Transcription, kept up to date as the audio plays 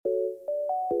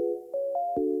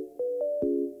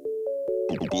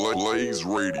Blaze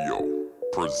Radio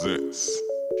presents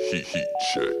Heat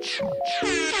Check. Heat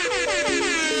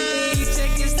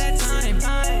check is that time.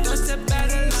 What's the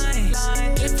better line?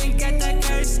 If you get that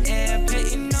curse and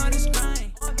Peyton on his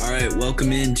grind. All right,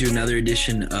 welcome into another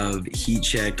edition of Heat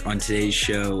Check. On today's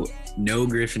show, no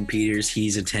Griffin Peters.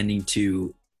 He's attending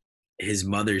to his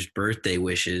mother's birthday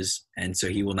wishes, and so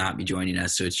he will not be joining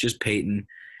us. So it's just Peyton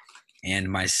and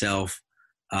myself.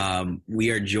 We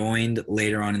are joined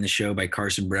later on in the show by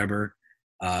Carson Breber,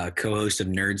 co-host of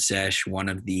Nerd Sesh, one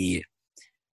of the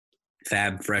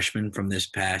fab freshmen from this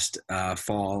past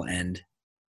fall and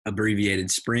abbreviated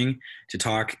spring, to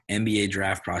talk NBA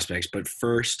draft prospects. But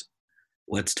first,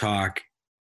 let's talk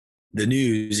the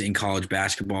news in college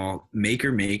basketball.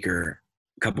 Makur Maker,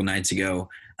 a couple nights ago,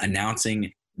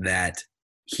 announcing that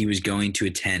he was going to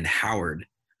attend Howard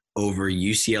over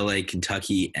UCLA,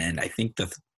 Kentucky, and I think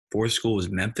the fourth school was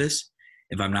Memphis,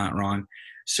 if I'm not wrong.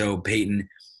 So, Peyton,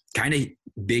 kind of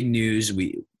big news.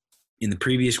 In the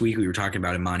previous week, we were talking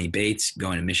about Imani Bates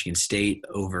going to Michigan State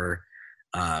over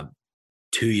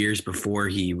 2 years before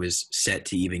he was set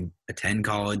to even attend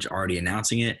college, already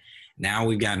announcing it. Now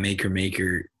we've got Makur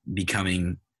Maker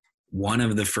becoming one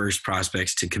of the first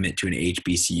prospects to commit to an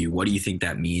HBCU. What do you think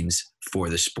that means for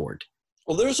the sport?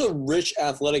 Well, there's a rich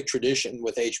athletic tradition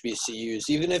with HBCUs,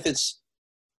 even if it's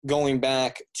going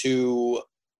back to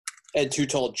Ed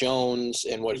Too-Tall-Jones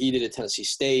and what he did at Tennessee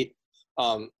State,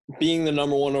 being the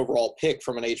number one overall pick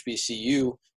from an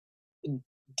HBCU,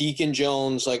 Deacon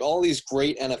Jones, like all these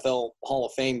great NFL Hall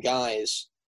of Fame guys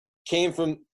came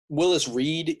from Willis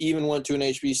Reed, even went to an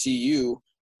HBCU.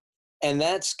 And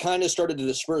that's kind of started to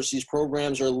disperse. These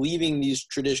programs are leaving these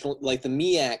traditional, like the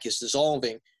MEAC is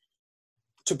dissolving,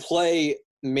 to play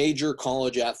major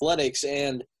college athletics.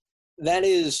 And that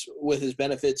is with its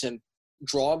benefits and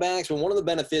drawbacks. But one of the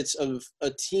benefits of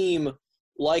a team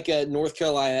like a North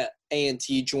Carolina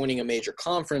A&T joining a major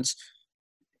conference,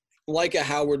 like a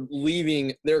Howard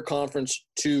leaving their conference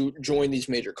to join these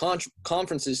major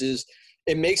conferences, is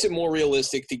it makes it more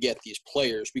realistic to get these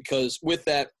players, because with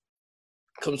that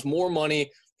comes more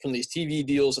money from these TV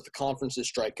deals that the conferences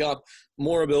strike up,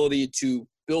 more ability to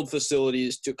build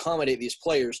facilities to accommodate these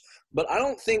players. But I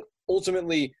don't think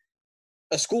ultimately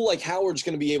a school like Howard's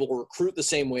going to be able to recruit the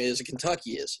same way as a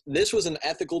Kentucky is. This was an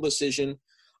ethical decision,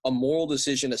 a moral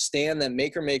decision, a stand that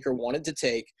Makur Maker wanted to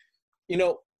take. You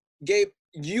know, Gabe,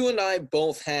 you and I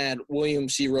both had William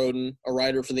C. Roden, a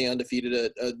writer for The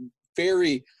Undefeated, a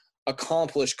very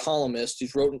accomplished columnist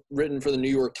who's written for the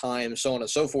New York Times, so on and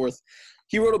so forth.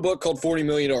 He wrote a book called $40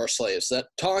 Million Slaves that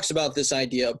talks about this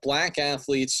idea of black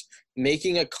athletes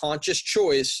making a conscious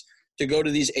choice to go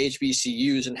to these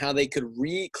HBCUs and how they could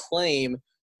reclaim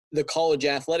the college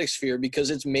athletic sphere, because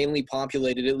it's mainly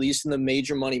populated, at least in the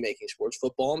major money-making sports,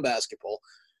 football and basketball,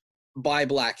 by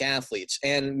black athletes.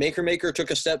 And Makur Maker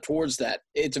took a step towards that.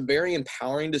 It's a very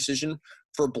empowering decision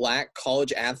for black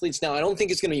college athletes. Now, I don't think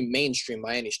it's going to be mainstream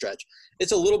by any stretch.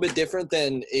 It's a little bit different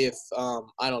than if,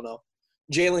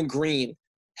 Jalen Green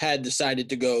had decided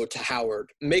to go to Howard.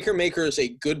 Makur Maker is a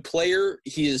good player.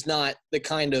 He is not the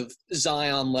kind of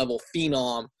Zion-level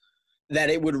phenom that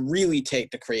it would really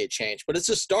take to create change. But it's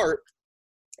a start.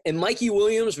 And Mikey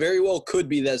Williams very well could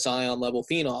be that Zion-level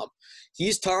phenom.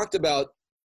 He's talked about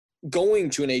going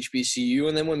to an HBCU,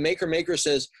 and then when Makur Maker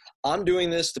says, I'm doing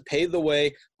this to pave the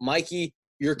way, Mikey,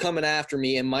 you're coming after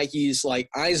me, and Mikey's like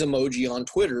eyes emoji on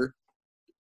Twitter,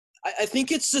 I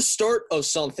think it's the start of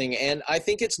something. And I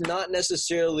think it's not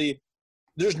necessarily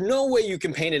 – there's no way you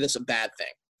can paint it as a bad thing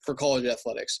for college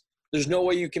athletics. There's no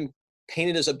way you can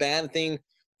paint it as a bad thing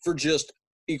for just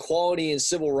equality and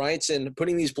civil rights and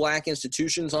putting these black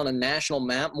institutions on a national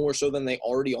map more so than they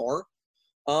already are.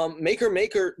 Makur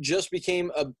Maker just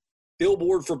became a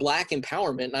billboard for black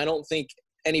empowerment, and I don't think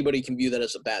anybody can view that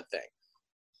as a bad thing.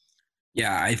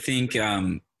 Yeah, I think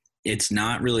it's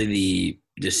not really the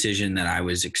decision that I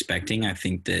was expecting. I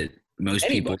think that most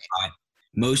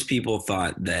people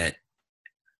thought that,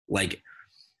 like,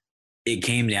 it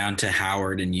came down to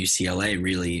Howard and UCLA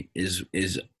really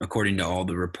is according to all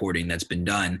the reporting that's been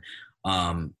done.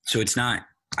 So it's not,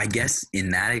 I guess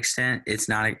in that extent, it's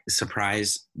not a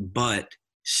surprise, but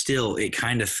still it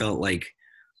kind of felt like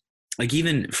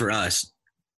even for us,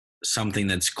 something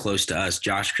that's close to us,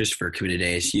 Josh Christopher committed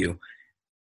to ASU.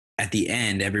 At the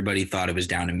end, everybody thought it was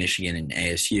down in Michigan and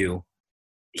ASU.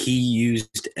 He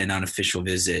used an unofficial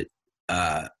visit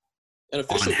on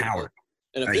Howard.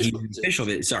 He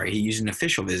used an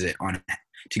official visit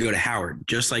to go to Howard,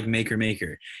 just like Makur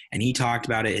Maker. And he talked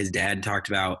about it. His dad talked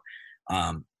about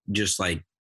just like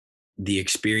the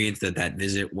experience that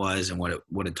visit was and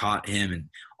what it taught him and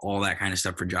all that kind of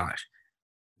stuff for Josh.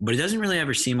 but it doesn't really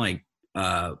ever seem like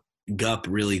Gup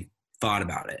really thought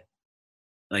about it,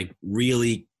 like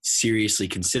really seriously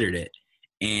considered it.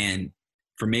 And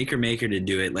for Maker to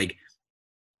do it, like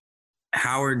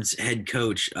Howard's head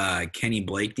coach, Kenny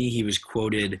Blakeney, he was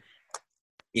quoted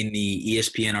in the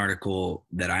ESPN article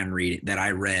that I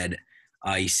read.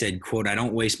 He said, quote, "I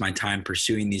don't waste my time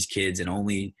pursuing these kids and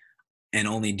only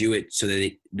do it so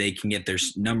that they can get their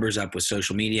numbers up with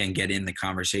social media and get in the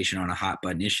conversation on a hot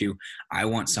button issue. I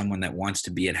want someone that wants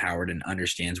to be at Howard and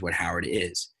understands what Howard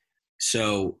is."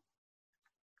 So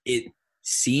it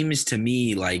seems to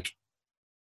me like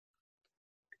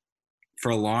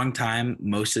for a long time,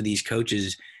 most of these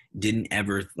coaches didn't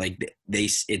ever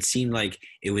it seemed like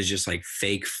it was just like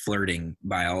fake flirting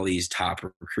by all these top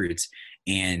recruits.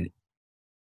 And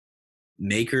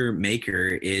Maker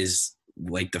is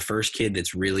like the first kid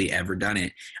that's really ever done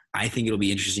it. I think it'll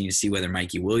be interesting to see whether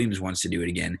Mikey Williams wants to do it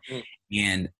again.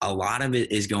 And a lot of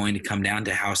it is going to come down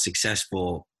to how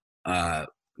successful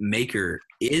Maker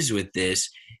is with this,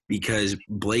 because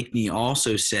Blakeney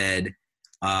also said,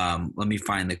 let me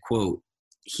find the quote.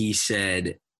 He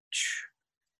said,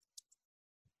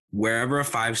 "Wherever a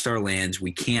 5-star lands,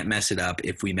 we can't mess it up.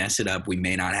 If we mess it up, we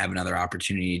may not have another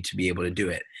opportunity to be able to do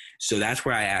it." So that's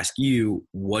where I ask you,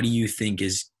 what do you think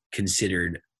is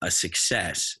considered a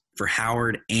success for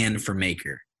Howard and for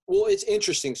Maker? Well, it's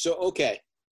interesting. So, okay.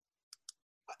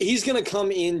 He's going to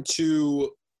come into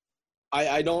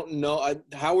I don't know.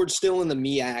 Howard's still in the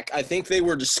MEAC. I think they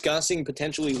were discussing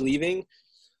potentially leaving.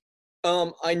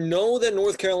 I know that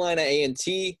North Carolina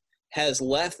A&T has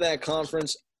left that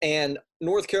conference, and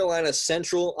North Carolina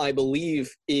Central, I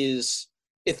believe, is,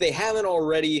 if they haven't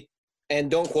already, and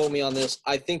don't quote me on this,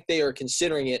 I think they are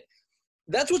considering it.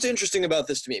 That's what's interesting about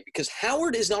this to me, because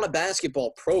Howard is not a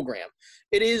basketball program.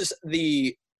 It is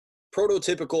the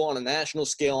prototypical on a national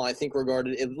scale, I think,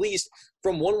 regarded at least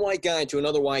from one white guy to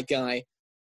another white guy.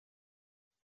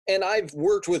 And I've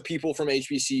worked with people from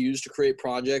HBCUs to create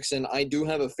projects, and I do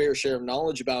have a fair share of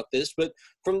knowledge about this. But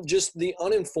from just the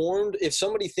uninformed, if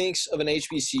somebody thinks of an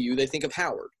HBCU, they think of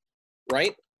Howard,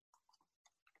 right?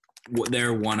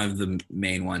 They're one of the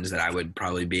main ones that I would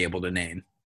probably be able to name.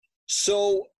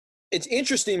 So it's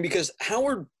interesting because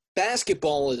Howard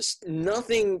basketball is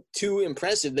nothing too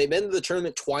impressive. They've been to the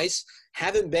tournament twice,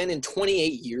 haven't been in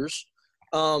 28 years.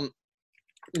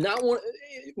 Not one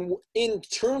in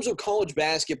terms of college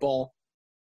basketball.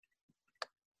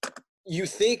 You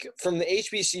think from the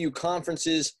HBCU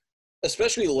conferences,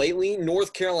 especially lately,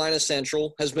 North Carolina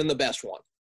Central has been the best one.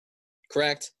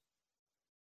 Correct?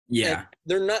 Yeah. And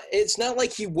they're not. It's not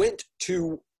like he went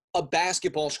to a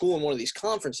basketball school in one of these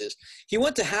conferences. He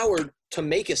went to Howard to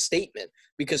make a statement,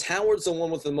 because Howard's the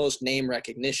one with the most name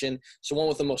recognition. It's the one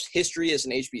with the most history as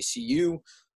an HBCU.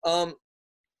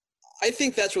 I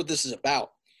think that's what this is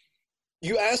about.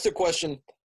 You asked a question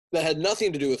that had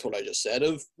nothing to do with what I just said,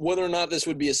 of whether or not this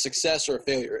would be a success or a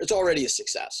failure. It's already a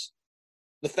success.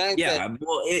 The fact that –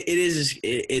 well, it is –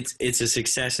 it's a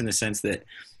success in the sense that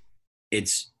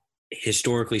it's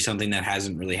historically something that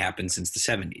hasn't really happened since the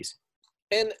 70s.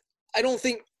 And I don't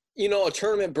think, a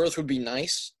tournament berth would be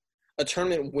nice. A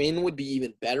tournament win would be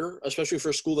even better, especially for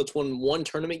a school that's won one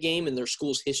tournament game in their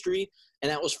school's history,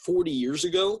 and that was 40 years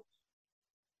ago.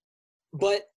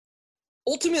 But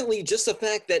ultimately, just the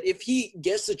fact that if he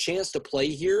gets a chance to play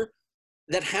here,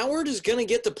 that Howard is going to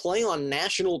get to play on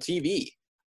national TV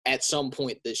at some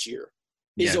point this year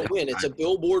is a win. It's a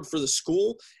billboard for the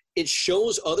school. It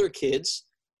shows other kids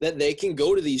that they can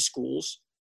go to these schools,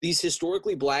 these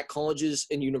historically black colleges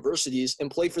and universities, and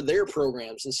play for their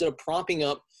programs instead of propping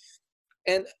up.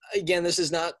 And again, this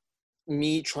is not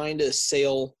me trying to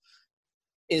assail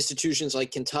institutions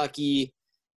like Kentucky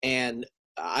and,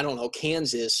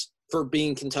 Kansas for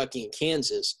being Kentucky and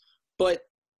Kansas. But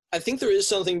I think there is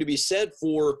something to be said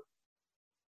for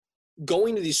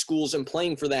going to these schools and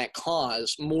playing for that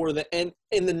cause more than, and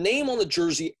the name on the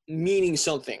jersey meaning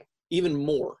something even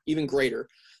more, even greater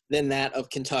than that of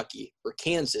Kentucky or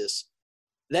Kansas.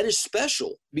 That is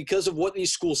special because of what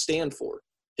these schools stand for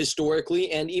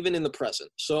historically and even in the present.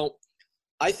 So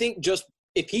I think just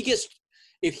if he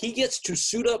gets to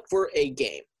suit up for a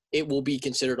game, it will be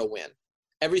considered a win.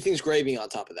 Everything's gravy on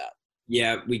top of that.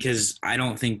 Yeah, because I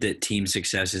don't think that team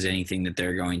success is anything that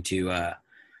they're going to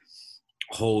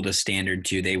hold a standard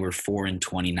to. They were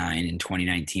 4-29 in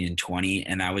 2019 and 20,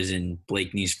 and that was in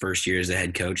Blakeney's first year as the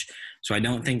head coach. So I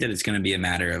don't think that it's going to be a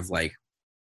matter of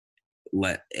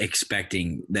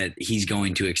expecting that he's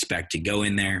going to expect to go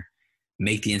in there,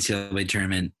 make the NCAA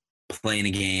tournament, play in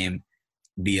a game,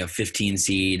 be a 15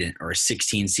 seed or a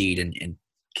 16 seed and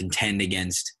contend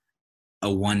against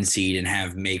a 1 seed and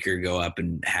have Maker go up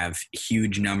and have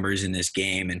huge numbers in this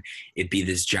game and it be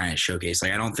this giant showcase.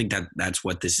 Like, I don't think that that's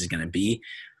what this is going to be.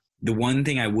 The one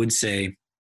thing I would say,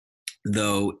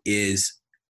 though, is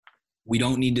we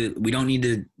don't need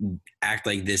to act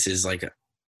like this is like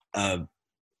a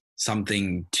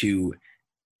something to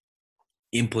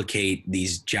implicate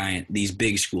these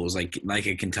big schools like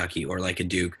a Kentucky or like a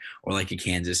Duke or like a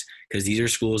Kansas, because these are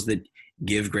schools that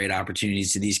give great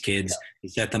opportunities to these kids to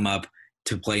set them up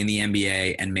to play in the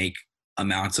NBA and make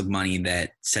amounts of money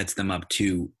that sets them up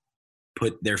to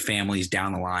put their families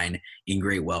down the line in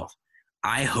great wealth.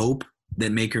 I hope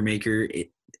that Makur Maker,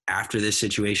 after this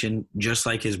situation, just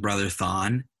like his brother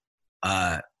Thon,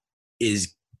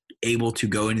 is able to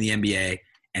go into the NBA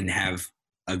and have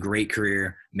a great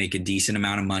career, make a decent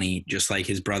amount of money, just like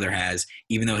his brother has,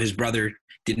 even though his brother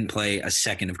didn't play a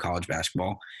second of college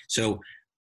basketball. So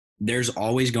there's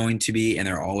always going to be, and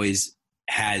there always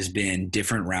has been,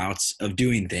 different routes of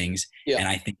doing things. Yeah. And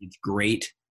I think it's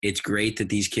great. It's great that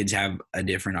these kids have a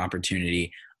different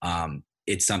opportunity.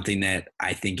 It's something that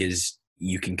I think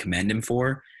you can commend him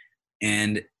for.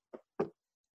 And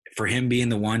for him being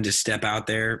the one to step out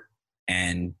there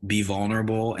and be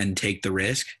vulnerable and take the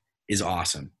risk is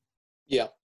awesome. Yeah.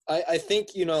 I think,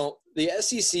 the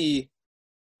SEC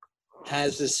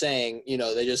has this saying,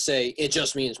 they just say, it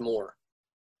just means more.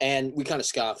 And we kind of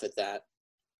scoff at that.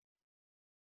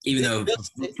 Even though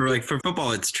for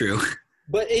football, it's true.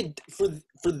 But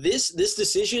for this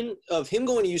decision of him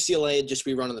going to UCLA, it'd just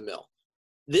be run of the mill.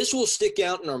 This will stick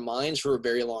out in our minds for a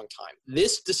very long time.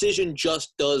 This decision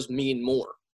just does mean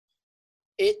more.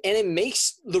 It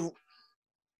makes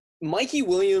Mikey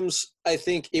Williams, I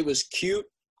think it was cute.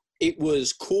 It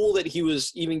was cool that he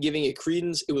was even giving it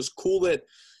credence. It was cool that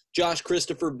Josh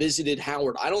Christopher visited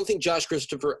Howard. I don't think Josh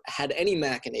Christopher had any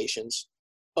machinations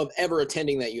of ever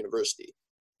attending that university.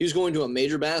 He was going to a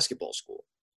major basketball school.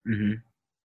 Mm-hmm.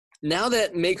 Now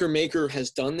that Makur Maker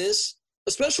has done this,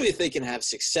 especially if they can have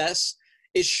success,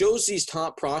 it shows these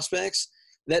top prospects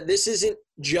that this isn't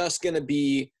just going to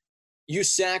be you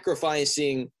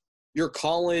sacrificing your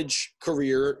college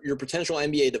career, your potential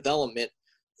NBA development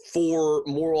for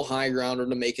moral high ground or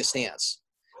to make a stance.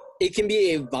 It can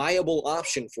be a viable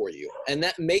option for you. And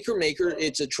that Makur Maker,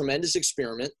 it's a tremendous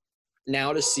experiment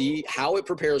now to see how it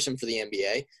prepares him for the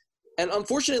NBA. And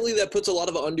unfortunately, that puts a lot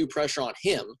of undue pressure on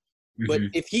him. Mm-hmm. But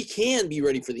if he can be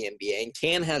ready for the NBA and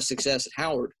can have success at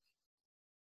Howard,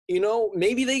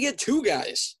 maybe they get 2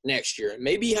 guys next year.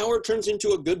 Maybe Howard turns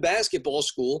into a good basketball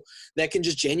school that can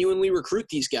just genuinely recruit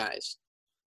these guys.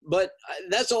 But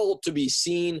that's all to be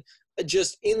seen.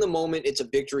 Just in the moment, it's a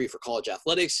victory for college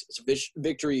athletics. It's a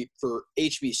victory for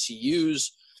HBCUs.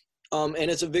 And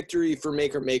it's a victory for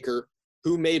Makur Maker,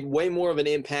 who made way more of an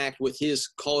impact with his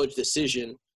college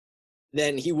decision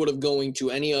than he would have going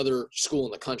to any other school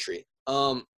in the country.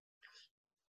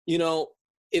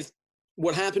 If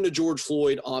what happened to George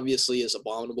Floyd obviously is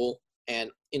abominable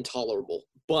and intolerable,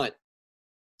 but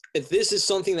if this is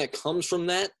something that comes from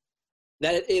that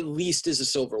at least is a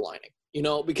silver lining,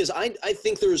 because I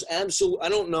think there's I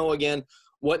don't know, again,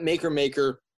 what Makur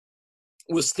Maker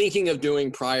was thinking of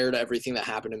doing prior to everything that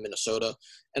happened in Minnesota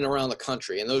and around the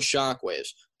country and those shockwaves,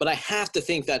 but I have to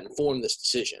think that informed this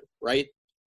decision, right?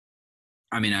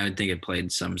 I mean, I would think it played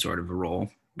some sort of a role,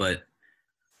 but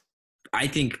I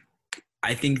think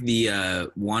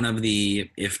one of the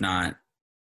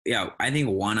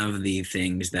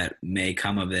things that may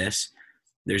come of this,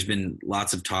 there's been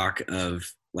lots of talk of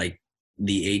like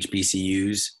the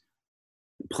HBCUs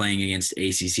playing against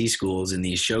ACC schools in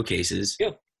these showcases.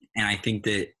 Yeah. And I think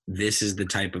that this is the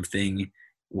type of thing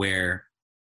where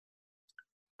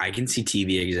I can see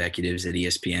TV executives at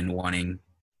ESPN wanting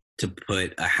to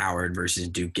put a Howard versus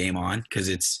Duke game on, because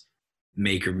it's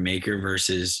Makur Maker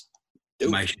versus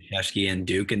Duke. Mike Krzyzewski and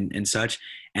Duke and such,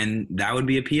 and that would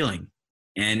be appealing.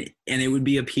 And it would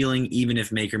be appealing even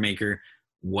if Makur Maker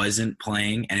wasn't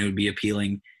playing, and it would be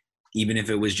appealing even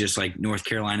if it was just like North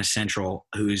Carolina Central,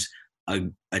 who's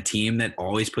a team that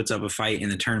always puts up a fight in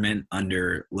the tournament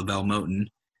under Lavelle Moten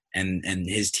and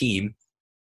his team.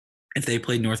 If they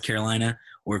played North Carolina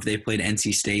or if they played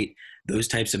NC State, those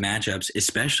types of matchups,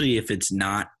 especially if it's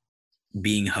not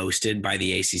being hosted by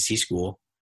the ACC school,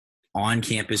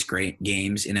 on-campus great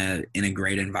games in a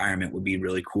great environment would be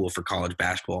really cool for college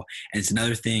basketball. And it's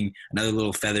another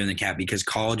little feather in the cap, because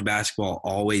college basketball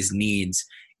always needs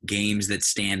games that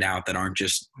stand out, that aren't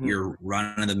just your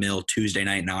run-of-the-mill Tuesday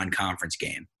night non-conference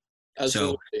game.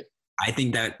 Absolutely. So I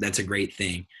think that's a great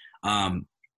thing.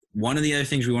 One of the other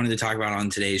things we wanted to talk about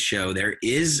on today's show, there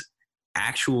is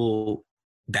actual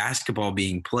basketball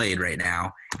being played right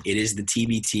now. It is the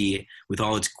TBT with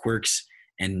all its quirks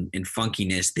and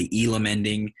funkiness. The Elam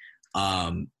ending.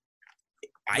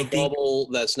 I think bubble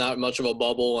that's not much of a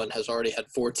bubble and has already had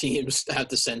 4 teams have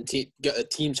to send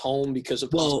teams home because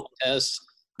of possible tests.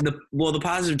 The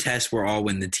positive tests were all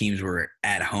when the teams were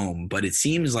at home, but it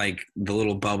seems like the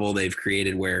little bubble they've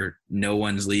created where no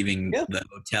one's leaving the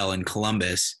hotel in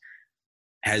Columbus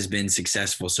has been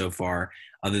successful so far,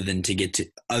 other than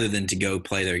to go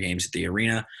play their games at the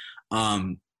arena.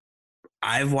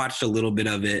 I've watched a little bit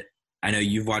of it. I know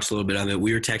you've watched a little bit of it.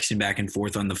 We were texting back and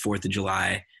forth on the 4th of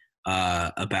July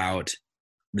about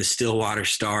the Stillwater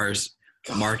Stars,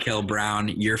 Markel Brown,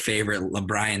 your favorite,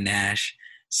 LeBron Nash.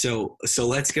 So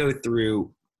let's go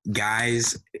through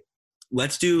guys.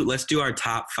 Let's do our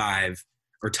top 5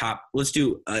 or let's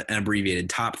do an abbreviated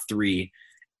top 3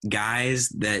 guys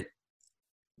that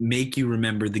make you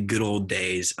remember the good old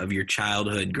days of your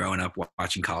childhood growing up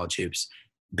watching college hoops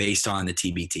based on the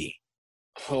TBT.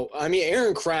 Oh, I mean,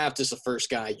 Aaron Kraft is the first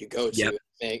guy you go to, I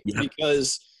think,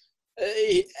 because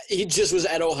he just was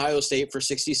at Ohio State for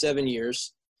 67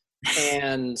 years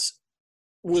and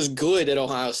was good at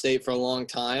Ohio State for a long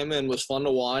time and was fun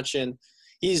to watch. And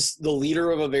he's the leader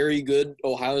of a very good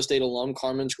Ohio State alum,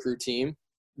 Carmen's crew team.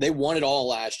 They won it all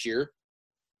last year.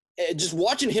 And just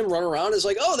watching him run around is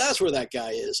like, oh, that's where that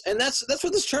guy is. And that's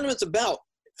what this tournament's about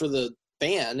for the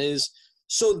fan is.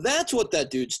 So that's what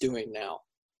that dude's doing now.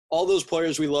 All those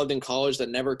players we loved in college that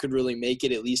never could really make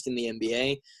it, at least in the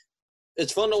NBA.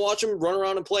 It's fun to watch him run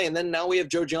around and play. And then now we have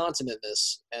Joe Johnson in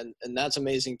this, and that's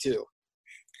amazing too.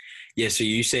 Yeah, so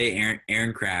you say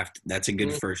Aaron Kraft. That's a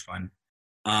good first one.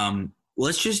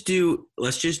 Let's just do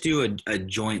a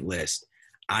joint list.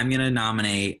 I'm gonna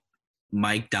nominate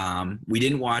Mike Dahm. We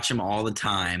didn't watch him all the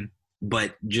time,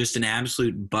 but just an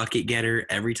absolute bucket getter.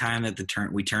 Every time that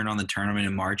we turned on the tournament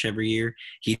in March every year,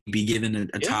 he'd be given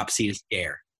a top seed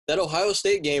scare. That Ohio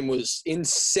State game was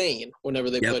insane whenever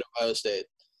they played Ohio State.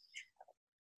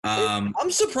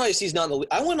 I'm surprised he's not in the league.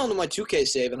 I went onto my 2K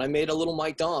save and I made a little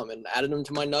Mike Dahm and added him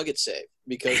to my Nuggets save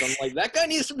because I'm like, that guy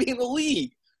needs to be in the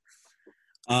league.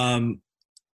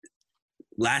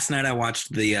 Last night I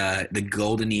watched the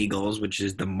Golden Eagles, which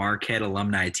is the Marquette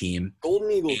alumni team.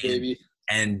 Golden Eagles, baby.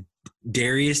 And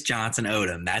Darius Johnson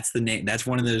Odom. That's the name. That's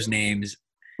one of those names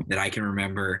that I can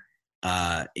remember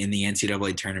in the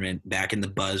NCAA tournament back in the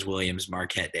Buzz Williams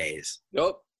Marquette days.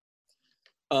 Yep.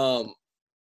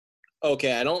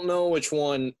 Okay, I don't know which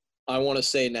one I want to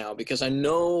say now because I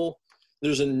know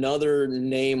there's another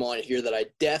name on here that I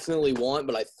definitely want,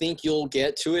 but I think you'll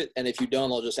get to it, and if you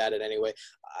don't, I'll just add it anyway.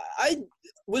 I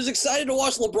was excited to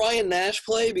watch LeBron Nash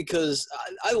play because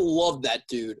I loved that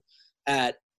dude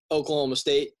at Oklahoma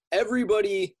State.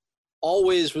 Everybody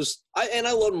always was – and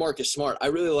I loved Marcus Smart. I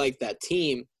really liked that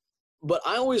team, but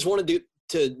I always wanted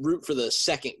to root for the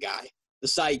second guy, the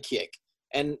sidekick.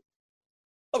 And,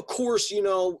 of course, you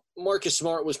know, Marcus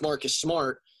Smart was Marcus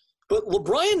Smart. But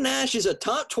LeBron Nash is a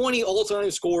top 20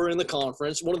 all-time scorer in the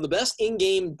conference, one of the best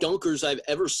in-game dunkers I've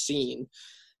ever seen.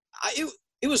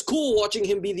 It was cool watching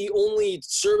him be the only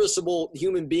serviceable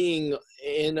human being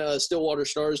in a Stillwater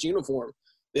Stars uniform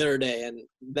the other day and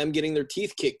them getting their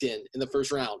teeth kicked in the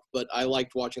first round. But I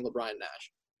liked watching LeBron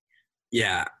Nash.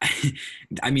 Yeah.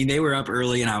 I mean, they were up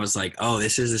early, and I was like, oh,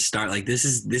 this is a start. Like, this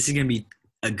is going to be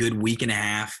a good week and a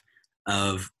half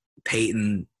of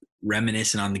Peyton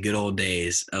reminiscing on the good old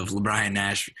days of LeBron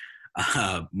Nash,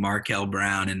 Markel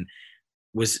Brown, and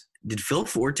did Phil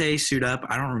Forte suit up?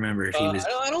 I don't remember if he was.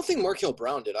 I don't think Markel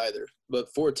Brown did either,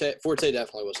 but Forte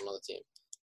definitely wasn't on the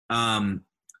team.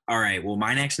 All right. Well,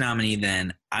 my next nominee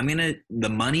then, the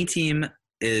money team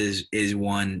is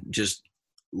one just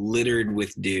littered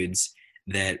with dudes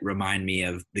that remind me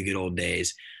of the good old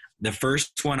days. The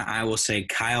first one I will say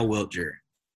Kyle Wiltjer.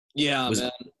 Yeah, was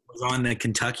on the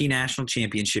Kentucky national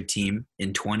championship team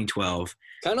in 2012.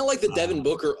 Kind of like the Devin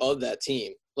Booker of that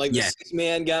team. Like the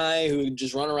six-man guy who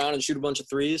just run around and shoot a bunch of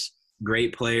threes.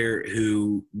 Great player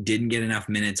who didn't get enough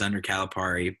minutes under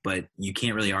Calipari, but you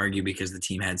can't really argue because the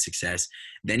team had success.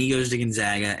 Then he goes to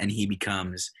Gonzaga, and he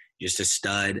becomes just a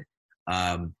stud.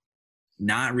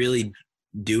 Not really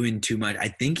doing too much. I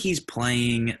think he's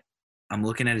playing – I'm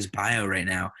looking at his bio right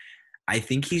now. I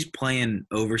think he's playing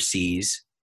overseas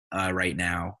right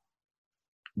now,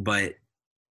 but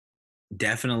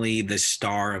definitely the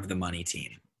star of the money team,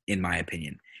 in my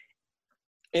opinion.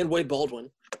 And Wade Baldwin,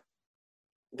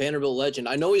 Vanderbilt legend.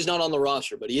 I know he's not on the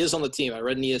roster, but he is on the team. I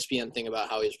read an ESPN thing about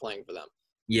how he's playing for them.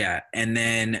 Yeah, and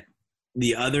then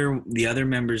the other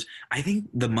members, I think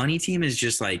the money team is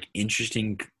just like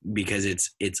interesting because it's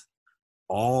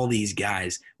all these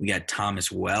guys. We got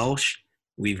Thomas Welsh,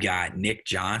 We've got Nick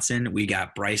Johnson. We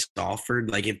got Bryce Alford.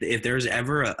 Like if there's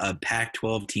ever a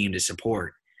Pac-12 team to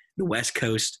support, the West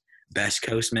Coast, Best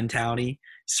Coast mentality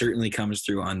certainly comes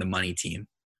through on the money team.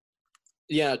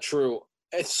 Yeah, true.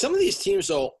 Some of these teams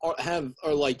though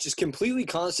are like just completely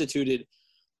constituted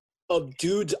of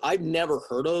dudes I've never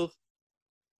heard of.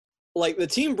 Like the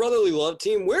Team Brotherly Love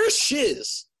team, where's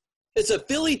Shiz? It's a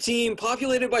Philly team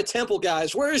populated by Temple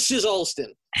guys. Where is Shiz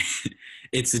Alston?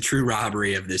 It's the true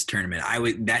robbery of this tournament.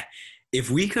 If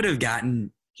we could have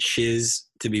gotten Shiz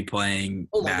to be playing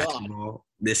basketball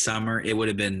this summer, it would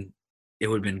have been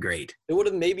great. It would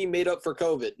have maybe made up for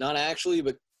COVID. Not actually,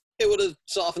 but it would have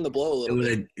softened the blow a little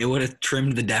bit. It would have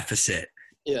trimmed the deficit.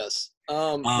 Yes.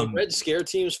 The Red Scare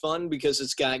team's fun because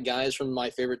it's got guys from my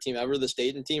favorite team ever, the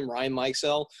Dayton team, Ryan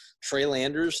Mikesell, Trey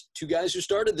Landers, two guys who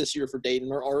started this year for Dayton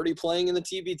are already playing in the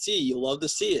TBT. You love to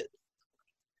see it.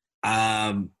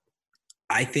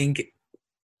 I think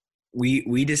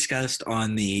we discussed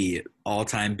on the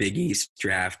all-time Big East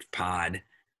draft pod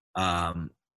how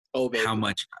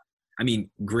much – I mean,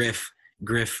 Griff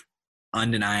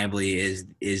undeniably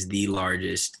is the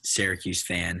largest Syracuse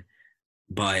fan,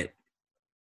 but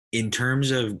in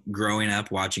terms of growing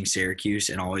up watching Syracuse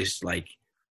and always like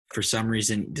for some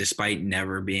reason, despite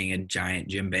never being a giant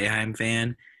Jim Boeheim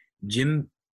fan,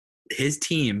 his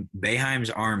team, Boeheim's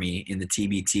Army in the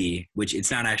TBT, which it's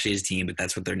not actually his team, but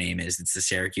that's what their name is. It's the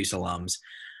Syracuse alums,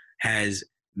 has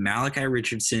Malachi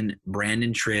Richardson,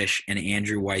 Brandon Trish, and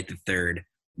Andrew White III,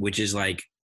 which is like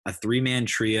a three-man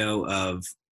trio of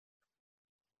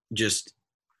just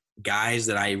guys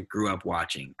that I grew up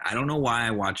watching. I don't know why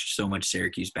I watched so much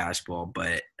Syracuse basketball,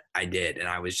 but I did. And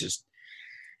I was just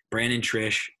 – Brandon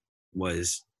Trish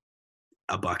was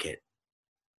a bucket.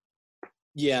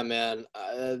 Yeah, man.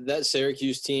 That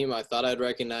Syracuse team, I thought I'd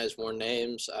recognize more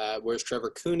names. Where's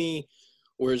Trevor Cooney?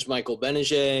 Where's Michael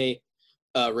Benajay?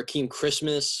 Rakeem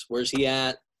Christmas, where's he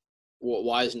at?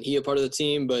 Why isn't he a part of the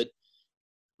team? But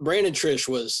Brandon Trish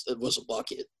was a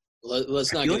bucket.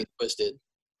 Let's not get it twisted.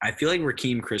 I feel like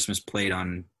Rakeem Christmas played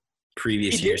on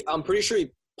previous years. I'm pretty sure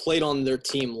he played on their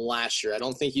team last year. I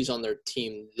don't think he's on their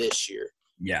team this year.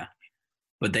 Yeah.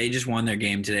 But they just won their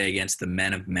game today against the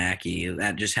Men of Mackey.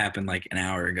 That just happened like an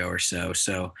hour ago or so.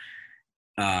 So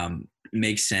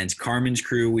makes sense. Carmen's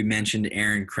crew, we mentioned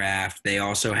Aaron Kraft. They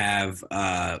also have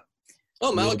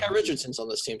Malachi Richardson's on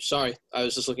this team. Sorry. I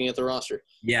was just looking at the roster.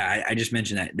 Yeah, I just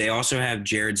mentioned that. They also have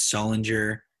Jared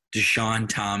Sullinger, Deshaun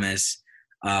Thomas,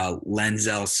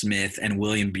 Lenzel Smith, and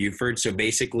William Buford. So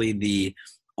basically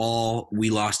we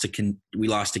lost to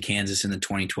Kansas in the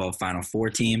 2012 Final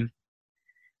Four team.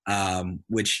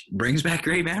 Which brings back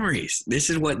great memories. This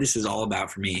is what this is all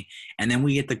about for me. And then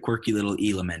we get the quirky little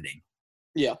Elam ending.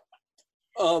 Yeah.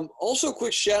 Also,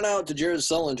 quick shout out to Jared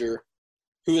Sullinger,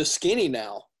 who is skinny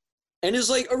now and is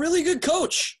like a really good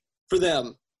coach for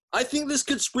them. I think this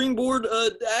could springboard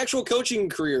an actual coaching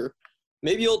career.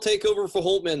 Maybe he'll take over for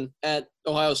Holtman at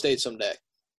Ohio State someday.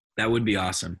 That would be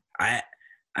awesome. I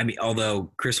mean,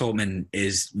 although Chris Holtman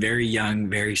is very young,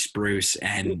 very spruce,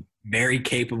 and very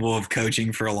capable of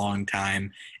coaching for a long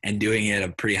time and doing it at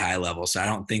a pretty high level. So I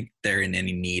don't think they're in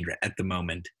any need at the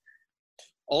moment.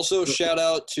 Also, shout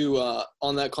out to,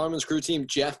 on that Carmen's crew team,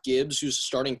 Jeff Gibbs, who's a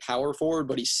starting power forward,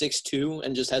 but he's 6'2",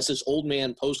 and just has this old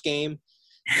man post-game,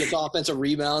 gets offensive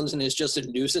rebounds, and is just a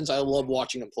nuisance. I love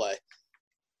watching him play.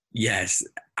 Yes.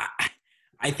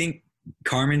 I think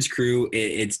Carmen's crew,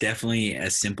 it's definitely a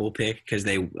simple pick because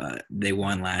they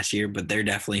won last year, but they're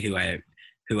definitely who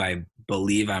I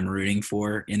believe I'm rooting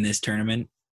for in this tournament.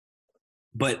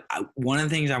 But one of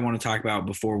the things I want to talk about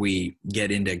before we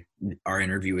get into our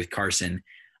interview with Carson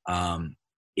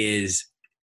is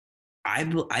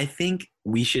I think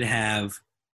we should have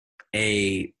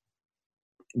the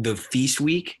feast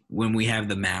week when we have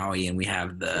the Maui and we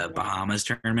have the Bahamas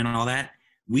tournament and all that.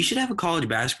 We should have a college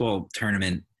basketball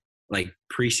tournament, like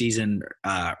preseason,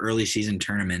 early season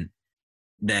tournament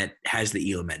that has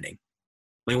the Elam ending.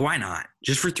 Like, why not?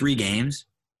 Just for 3 games?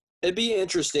 It'd be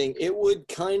interesting. It would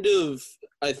kind of,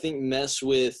 I think, mess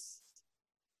with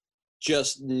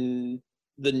just the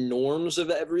norms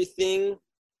of everything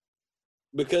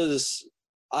because,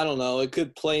 I don't know, it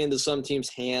could play into some team's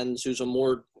hands who's a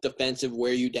more defensive,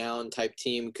 wear-you-down type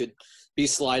team could be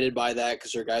slighted by that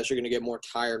because their guys are going to get more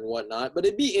tired and whatnot. But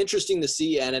it'd be interesting to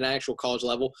see at an actual college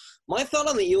level. My thought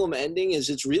on the Elam ending is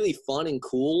it's really fun and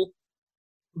cool,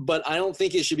 but I don't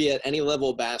think it should be at any level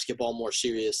of basketball more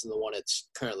serious than the one it's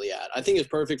currently at. I think it's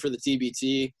perfect for the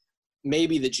TBT,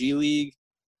 maybe the G League,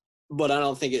 but I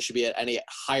don't think it should be at any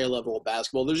higher level of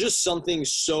basketball. There's just something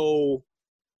so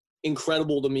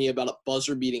incredible to me about a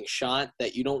buzzer-beating shot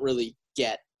that you don't really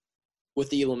get with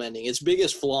the Elam ending. Its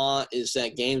biggest flaw is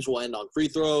that games will end on free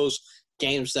throws.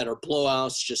 Games that are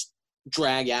blowouts just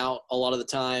drag out a lot of the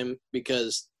time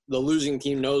because the losing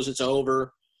team knows it's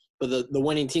over, but the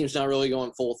winning team's not really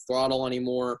going full throttle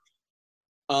anymore.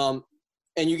 And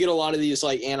you get a lot of these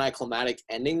like anticlimactic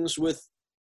endings with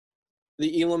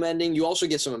the Elam ending. You also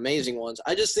get some amazing ones.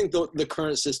 I just think the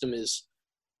current system is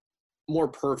more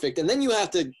perfect. And then you have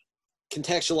to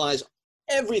contextualize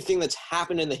everything that's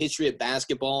happened in the history of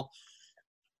basketball.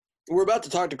 We're about to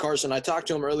talk to Carson. I talked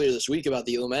to him earlier this week about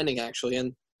the Elam ending, actually,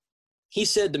 and he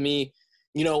said to me,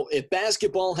 you know, if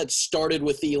basketball had started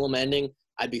with the Elam ending,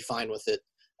 I'd be fine with it.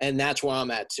 And that's where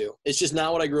I'm at, too. It's just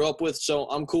not what I grew up with, so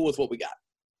I'm cool with what we got.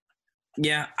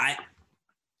 Yeah,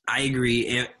 I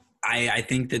agree. I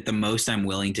think that the most I'm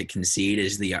willing to concede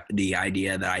is the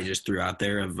idea that I just threw out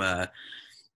there of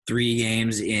 3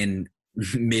 games in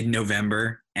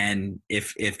mid-November, and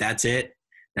if that's it,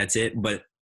 that's it. But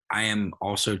I am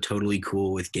also totally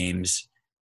cool with games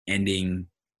ending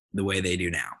the way they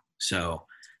do now. So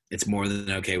it's more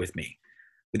than okay with me.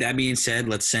 With that being said,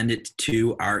 let's send it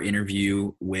to our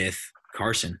interview with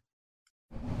Carson.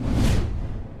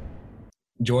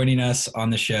 Joining us on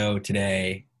the show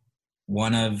today,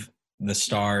 one of the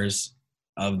stars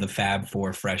of the Fab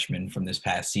Four freshmen from this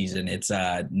past season. It's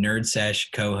Nerd Sesh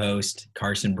co-host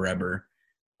Carson Breber,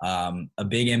 a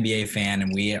big NBA fan,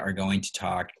 and we are going to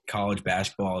talk college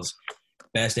basketball's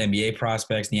best NBA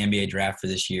prospects, the NBA draft for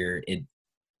this year.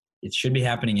 It should be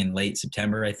happening in late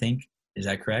September, I think. Is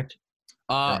that correct?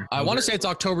 I want to say it's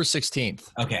October 16th.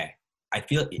 Okay. I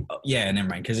feel – yeah, never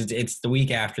mind, because it's the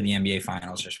week after the NBA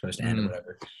finals are supposed to end or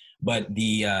whatever. But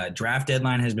the draft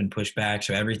deadline has been pushed back,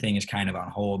 so everything is kind of on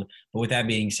hold. But with that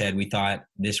being said, we thought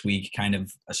this week kind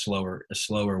of a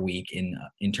slower week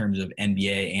in terms of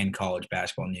NBA and college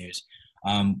basketball news.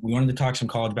 We wanted to talk some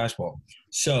college basketball.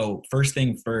 So first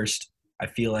thing first, I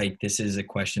feel like this is a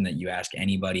question that you ask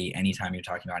anybody anytime you're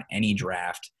talking about any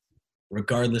draft,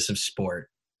 regardless of sport.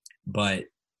 But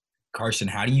Carson,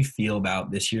 how do you feel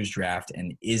about this year's draft?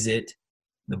 And this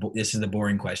is the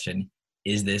boring question,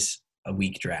 is this a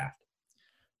weak draft?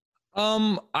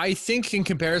 I think in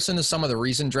comparison to some of the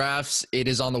recent drafts, it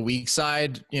is on the weak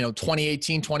side.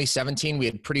 2018, 2017, we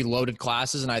had pretty loaded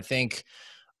classes. And I think,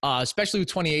 especially with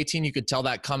 2018, you could tell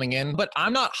that coming in. But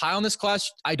I'm not high on this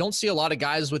class. I don't see a lot of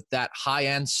guys with that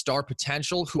high-end star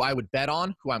potential who I would bet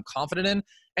on, who I'm confident in.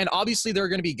 And obviously, there are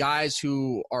going to be guys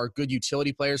who are good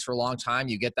utility players for a long time.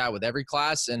 You get that with every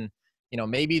class. And,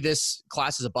 maybe this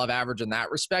class is above average in that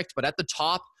respect. But at the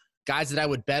top, guys that I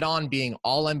would bet on being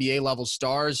all NBA level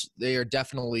stars, they are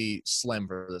definitely slim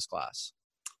for this class.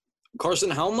 Carson,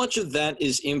 how much of that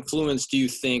is influenced, do you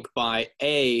think, by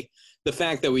the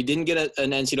fact that we didn't get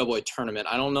an NCAA tournament?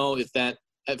 I don't know if that,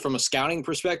 from a scouting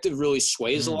perspective, really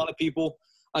sways a lot of people.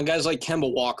 On guys like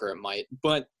Kemba Walker, it might.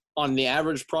 But on the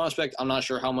average prospect, I'm not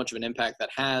sure how much of an impact that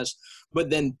has. But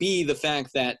then B, the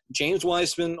fact that James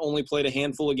Wiseman only played a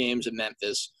handful of games at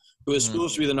Memphis, who is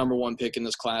supposed to be the number 1 pick in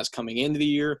this class coming into the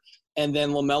year, and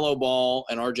then LaMelo Ball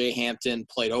and RJ Hampton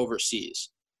played overseas.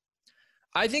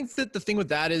 I think that the thing with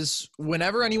that is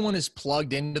whenever anyone is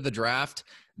plugged into the draft,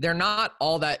 they're not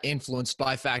all that influenced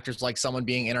by factors like someone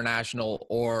being international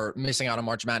or missing out on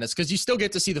March Madness, because you still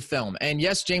get to see the film. And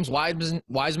yes, James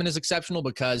Wiseman is exceptional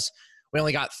because we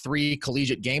only got 3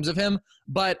 collegiate games of him.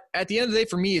 But at the end of the day,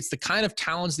 for me, it's the kind of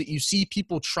talents that you see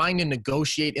people trying to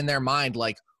negotiate in their mind,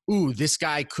 like, ooh, this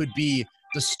guy could be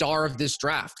the star of this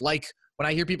draft. Like when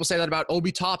I hear people say that about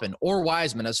Obi Toppin or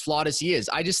Wiseman, as flawed as he is,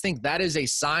 I just think that is a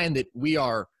sign that we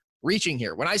are reaching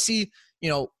here. When I see,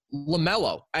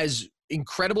 LaMelo, as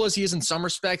incredible as he is in some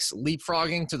respects,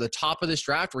 leapfrogging to the top of this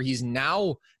draft where he's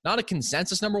now not a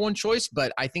consensus number 1 choice,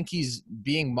 but I think he's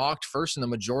being mocked first in the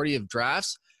majority of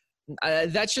drafts.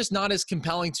 That's just not as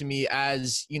compelling to me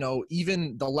as,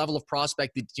 even the level of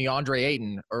prospect that DeAndre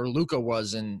Ayton or Luka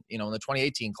was in the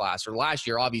 2018 class, or last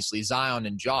year, obviously, Zion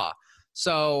and Ja.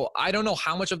 So I don't know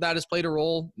how much of that has played a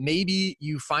role. Maybe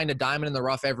you find a diamond in the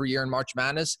rough every year in March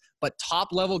Madness, but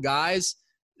top-level guys,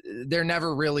 they're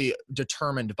never really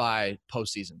determined by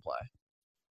postseason play.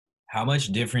 How much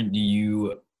different do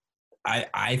you –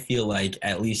 I feel like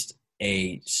at least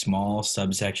a small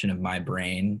subsection of my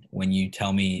brain, when you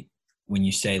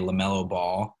say LaMelo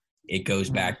Ball, it goes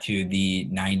back to the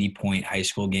 90-point high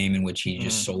school game in which he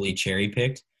just solely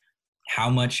cherry-picked. How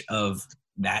much of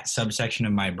that subsection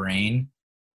of my brain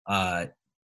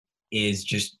is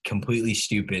just completely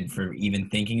stupid for even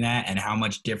thinking that, and how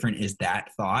much different is that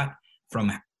thought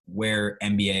from where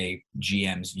NBA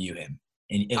GMs view him,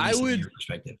 in your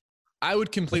perspective? I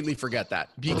would completely forget that,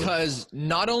 because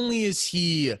not only is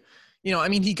he I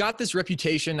mean, he got this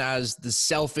reputation as the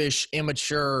selfish,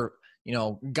 immature,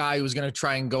 guy who was going to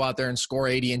try and go out there and score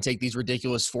 80 and take these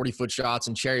ridiculous 40-foot shots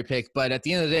and cherry pick. But at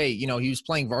the end of the day, he was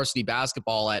playing varsity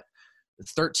basketball at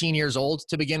 13 years old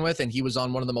to begin with, and he was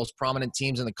on one of the most prominent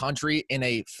teams in the country in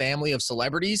a family of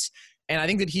celebrities. And I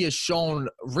think that he has shown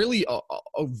really a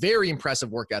very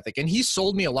impressive work ethic. And he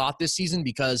sold me a lot this season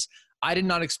because I did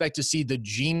not expect to see the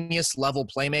genius level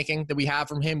playmaking that we have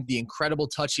from him, the incredible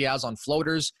touch he has on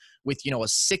floaters with, a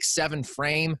 6'7"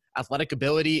 frame, athletic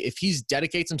ability. If he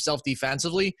dedicates himself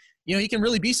defensively, he can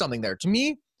really be something there. To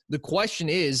me, the question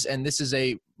is, and this is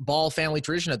a Ball family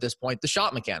tradition at this point, the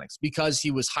shot mechanics, because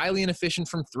he was highly inefficient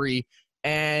from three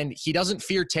and he doesn't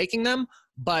fear taking them,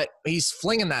 but he's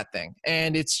flinging that thing.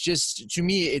 And it's just, to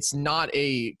me, it's not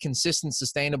a consistent,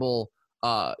 sustainable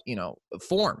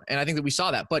form. And I think that we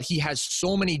saw that, but he has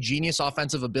so many genius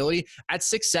offensive ability at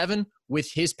 6'7"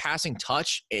 with his passing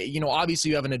touch. Obviously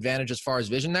you have an advantage as far as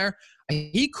vision there.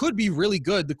 He could be really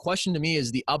good. The question to me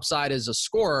is the upside as a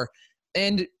scorer.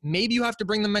 And maybe you have to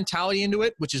bring the mentality into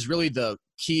it, which is really the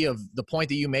key of the point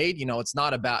that you made.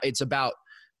 It's about,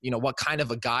 what kind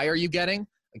of a guy are you getting?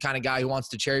 The kind of guy who wants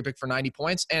to cherry pick for 90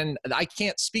 points. And I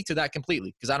can't speak to that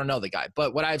completely because I don't know the guy.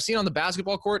 But what I've seen on the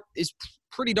basketball court is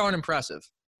pretty darn impressive.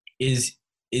 Is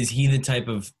he the type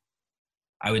of,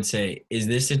 I would say, is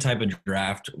this the type of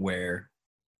draft where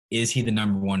is he the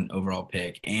number one overall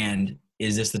pick? And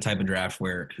is this the type of draft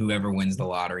where whoever wins the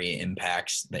lottery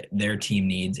impacts their team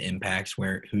needs, impacts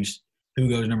who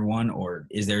goes number one? Or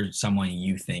is there someone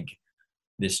you think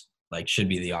this should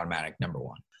be the automatic number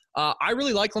one? I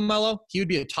really like LaMelo. He would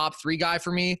be a top 3 guy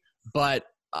for me, but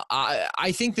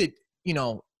I think that,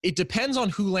 it depends on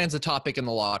who lands the top pick in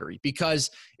the lottery, because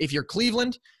if you're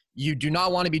Cleveland, you do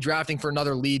not want to be drafting for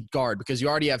another lead guard because you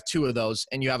already have 2 of those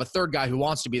and you have a third guy who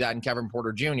wants to be that in Kevin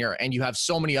Porter Jr. and you have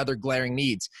so many other glaring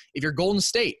needs. If you're Golden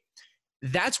State,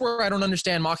 that's where I don't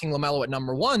understand mocking LaMelo at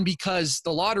number 1 because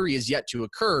the lottery is yet to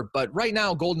occur. But right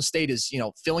now, Golden State is,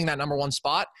 filling that number 1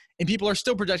 spot and people are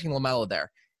still projecting LaMelo there.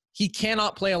 He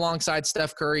cannot play alongside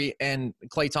Steph Curry and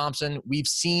Klay Thompson. We've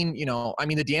seen,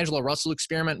 the D'Angelo Russell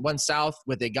experiment went south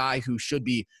with a guy who should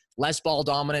be less ball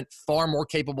dominant, far more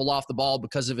capable off the ball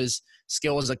because of his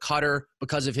skill as a cutter,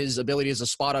 because of his ability as a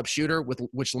spot-up shooter,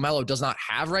 which LaMelo does not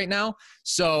have right now.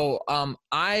 So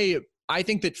I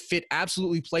think that fit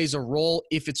absolutely plays a role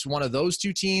if it's one of those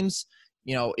 2 teams.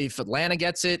 If Atlanta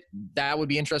gets it, that would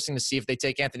be interesting to see if they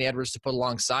take Anthony Edwards to put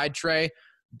alongside Trey.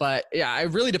 But, yeah,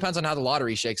 it really depends on how the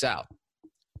lottery shakes out.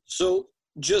 So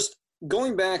just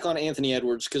going back on Anthony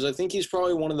Edwards, because I think he's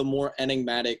probably one of the more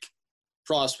enigmatic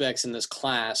prospects in this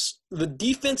class. The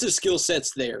defensive skill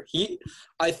set's there.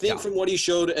 I think from what he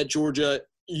showed at Georgia,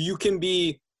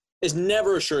 is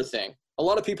never a sure thing. A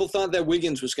lot of people thought that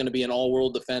Wiggins was going to be an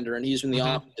all-world defender, and he's been the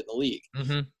opposite in the league.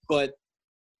 Mm-hmm. But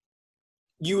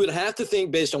you would have to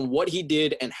think based on what he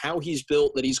did and how he's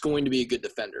built that he's going to be a good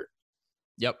defender.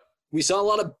 Yep. We saw a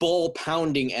lot of ball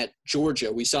pounding at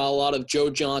Georgia. We saw a lot of Joe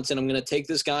Johnson. I'm going to take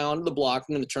this guy onto the block.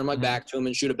 I'm going to turn my back to him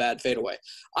and shoot a bad fadeaway.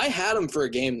 I had him for a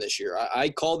game this year. I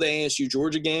called the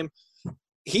ASU-Georgia game.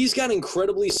 He's got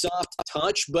incredibly soft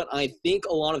touch, but I think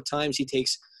a lot of times he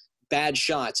takes bad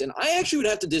shots. And I actually would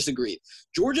have to disagree.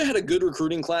 Georgia had a good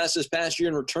recruiting class this past year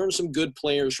and returned some good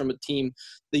players from a team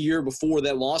the year before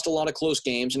that lost a lot of close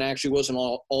games and actually wasn't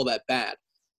all that bad.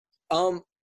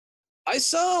 I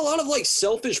saw a lot of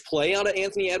selfish play out of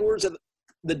Anthony Edwards at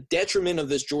the detriment of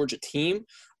this Georgia team.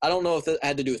 I don't know if that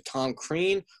had to do with Tom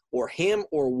Crean or him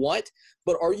or what,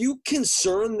 but are you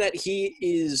concerned that he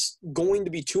is going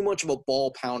to be too much of a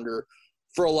ball pounder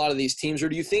for a lot of these teams, or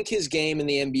do you think his game in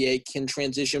the NBA can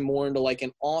transition more into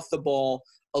an off-the-ball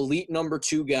elite number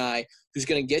 2 guy who's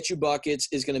going to get you buckets,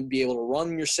 is going to be able to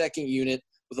run your second unit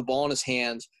with the ball in his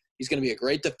hands, he's going to be a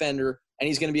great defender, and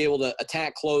he's going to be able to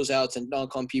attack closeouts and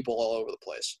dunk on people all over the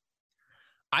place?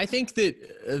 I think that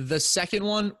the second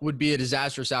one would be a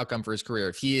disastrous outcome for his career.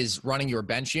 If he is running your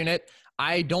bench unit,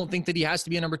 I don't think that he has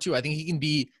to be a number 2. I think he can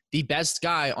be the best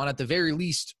guy on, at the very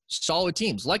least, solid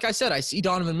teams. Like I said, I see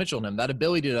Donovan Mitchell in him, that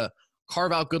ability to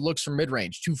carve out good looks from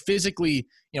mid-range, to physically,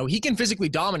 he can physically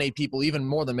dominate people even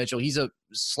more than Mitchell. He's a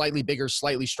slightly bigger,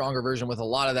 slightly stronger version with a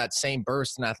lot of that same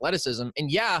burst and athleticism.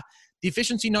 And yeah, the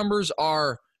efficiency numbers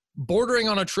are bordering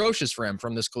on atrocious for him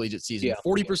from this collegiate season. Yeah.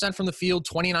 40% from the field,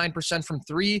 29% from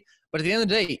 3. But at the end of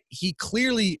the day, he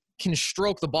clearly can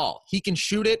stroke the ball. He can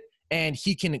shoot it, and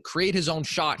he can create his own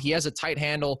shot. He has a tight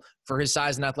handle for his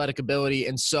size and athletic ability.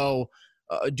 And so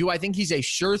do I think he's a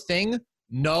sure thing?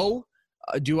 No.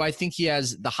 Do I think he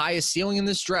has the highest ceiling in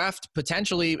this draft?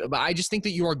 Potentially. But I just think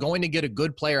that you are going to get a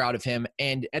good player out of him.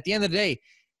 And at the end of the day,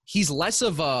 he's less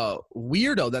of a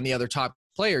weirdo than the other top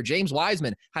player. James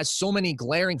Wiseman has so many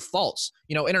glaring faults.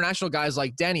 International guys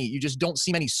like Denny, you just don't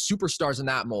see many superstars in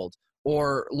that mold.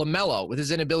 Or LaMelo with his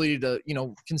inability to,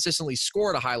 consistently score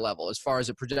at a high level as far as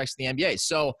it projects the NBA.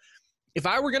 So if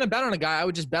I were going to bet on a guy, I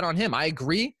would just bet on him. I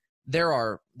agree. There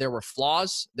were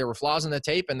flaws. There were flaws in the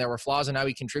tape, and there were flaws in how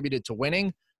he contributed to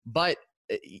winning. But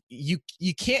you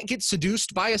can't get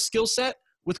seduced by a skill set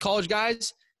with college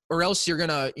guys, or else you're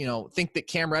gonna think that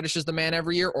Cam Reddish is the man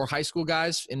every year, or high school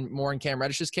guys. In Cam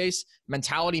Reddish's case,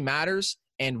 mentality matters,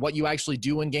 and what you actually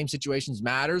do in game situations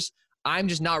matters. I'm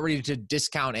just not ready to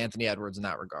discount Anthony Edwards in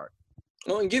that regard.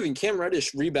 Well, and given Cam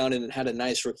Reddish rebounded and had a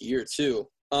nice rookie year too.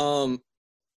 Well,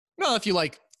 if you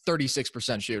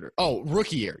 36% shooter. Oh,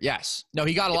 rookie year. Yes. No,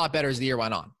 he got a lot better as the year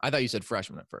went on. I thought you said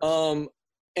freshman at first.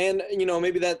 And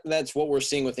maybe that's what we're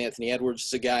seeing with Anthony Edwards,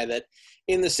 is a guy that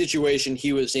in the situation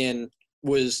he was in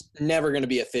was never going to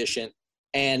be efficient,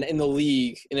 and in the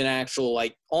league in an actual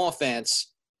offense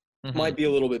might be a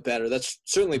little bit better. That's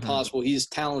certainly possible. He's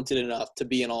talented enough to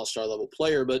be an all-star level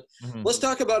player. But let's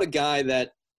talk about a guy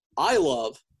that I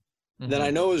love, that I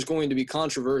know is going to be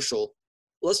controversial.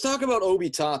 Let's talk about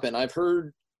Obi Toppin. I've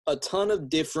heard a ton of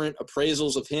different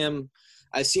appraisals of him.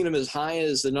 I've seen him as high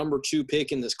as the number 2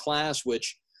 pick in this class,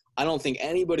 which I don't think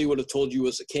anybody would have told you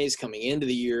was the case coming into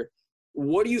the year.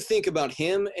 What do you think about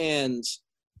him? And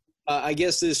I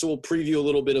guess this will preview a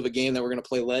little bit of a game that we're going to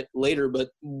play later, but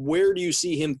where do you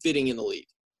see him fitting in the league?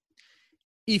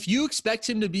 If you expect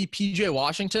him to be PJ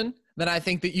Washington, then I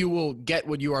think that you will get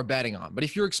what you are betting on. But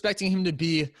if you're expecting him to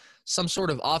be some sort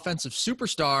of offensive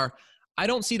superstar, I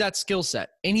don't see that skill set.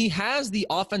 And he has the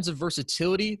offensive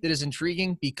versatility that is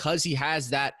intriguing because he has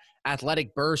that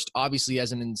athletic burst. Obviously, he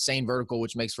has an insane vertical,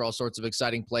 which makes for all sorts of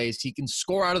exciting plays. He can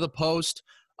score out of the post.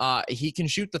 He can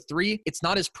shoot the 3. It's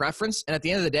not his preference. And at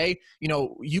the end of the day,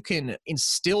 you can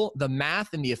instill the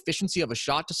math and the efficiency of a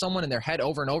shot to someone in their head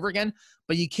over and over again,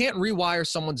 but you can't rewire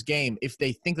someone's game if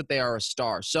they think that they are a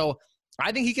star. So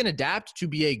I think he can adapt to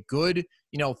be a good,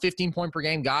 15-point per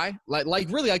game guy.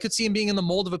 Really, I could see him being in the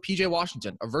mold of a PJ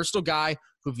Washington, a versatile guy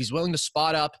who, if he's willing to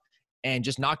spot up and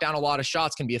just knock down a lot of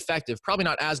shots, can be effective. Probably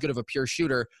not as good of a pure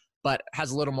shooter, but has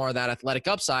a little more of that athletic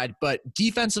upside. But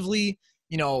defensively,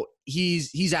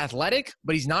 he's athletic,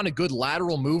 but he's not a good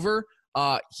lateral mover.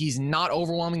 He's not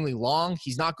overwhelmingly long.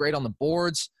 He's not great on the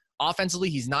boards. Offensively,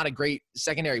 he's not a great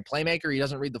secondary playmaker. He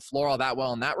doesn't read the floor all that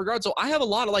well in that regard. So I have a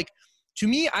lot of to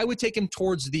me, I would take him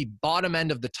towards the bottom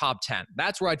end of the top 10.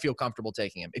 That's where I'd feel comfortable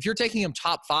taking him. If you're taking him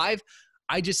top 5,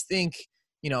 I just think,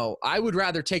 I would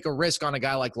rather take a risk on a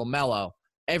guy like LaMelo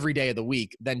every day of the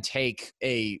week than take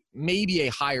maybe a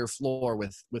higher floor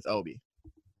with Obi.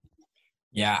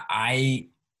 Yeah, I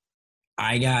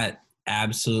got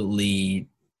absolutely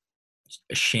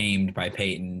shamed by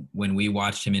Peyton when we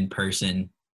watched him in person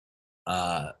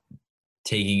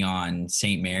taking on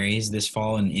St. Mary's this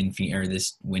fall or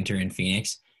this winter in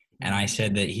Phoenix. And I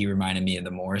said that he reminded me of the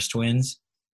Morris twins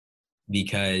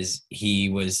because he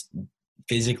was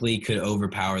physically could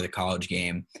overpower the college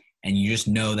game. And you just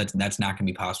know that's not going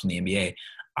to be possible in the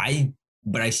NBA.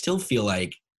 But I still feel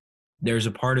like there's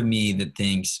a part of me that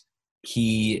thinks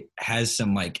he has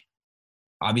some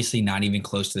obviously not even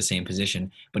close to the same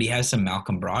position, but he has some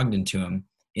Malcolm Brogdon to him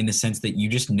in the sense that you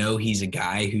just know he's a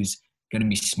guy who's going to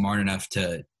be smart enough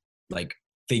to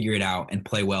figure it out and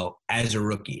play well as a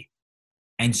rookie.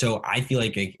 And so I feel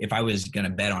like if I was going to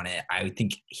bet on it, I would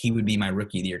think he would be my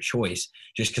rookie of the year choice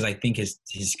just because I think his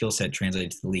skill set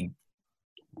translates to the league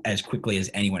as quickly as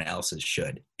anyone else's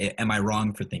should. Am I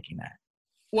wrong for thinking that?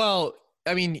 Well,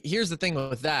 I mean, here's the thing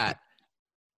with that.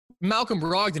 Malcolm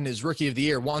Brogdon is rookie of the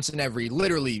year once in every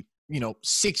literally,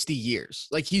 60 years.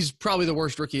 He's probably the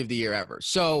worst rookie of the year ever.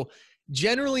 So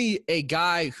generally a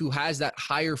guy who has that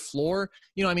higher floor,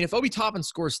 if Obi Toppin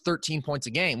scores 13 points a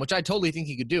game, which I totally think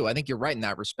he could do, I think you're right in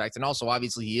that respect. And also,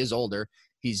 obviously, he is older.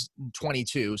 He's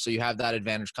 22, so you have that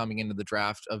advantage coming into the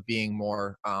draft of being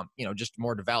more, just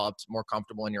more developed, more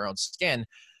comfortable in your own skin.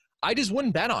 I just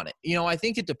wouldn't bet on it. I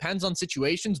think it depends on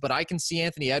situations, but I can see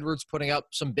Anthony Edwards putting up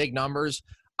some big numbers.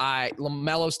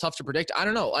 LaMelo's tough to predict. I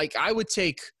don't know. I would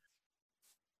take –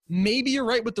 maybe you're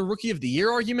right with the rookie of the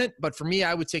year argument, but for me,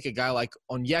 I would take a guy like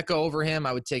Onyeka over him.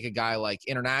 I would take a guy like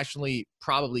internationally,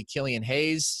 probably Killian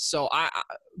Hayes. So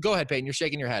go ahead, Peyton. You're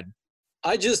shaking your head.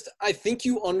 I think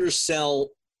you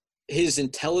undersell his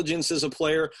intelligence as a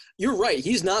player. You're right.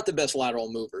 He's not the best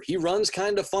lateral mover. He runs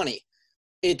kind of funny.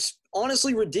 It's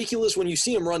honestly ridiculous when you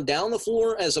see him run down the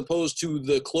floor as opposed to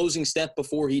the closing step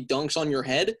before he dunks on your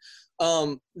head,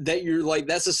 that you're like,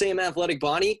 that's the same athletic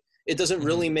body. It doesn't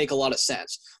really make a lot of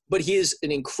sense. but he is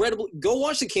an incredible – go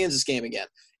watch the Kansas game again.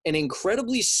 An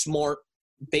incredibly smart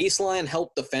baseline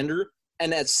help defender.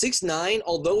 And at 6'9",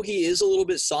 although he is a little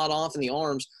bit sawed off in the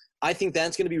arms, I think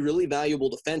that's going to be really valuable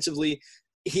defensively.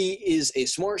 He is a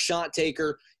smart shot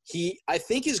taker. I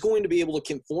think is going to be able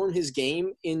to conform his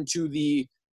game into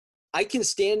I can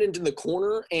stand into the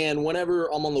corner, and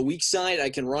whenever I'm on the weak side, I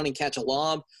can run and catch a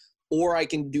lob, or I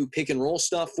can do pick and roll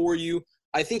stuff for you.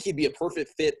 I think he'd be a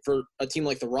perfect fit for a team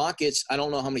like the Rockets. I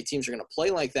don't know how many teams are going to play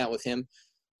like that with him.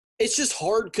 It's just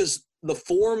hard because the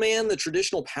four-man, the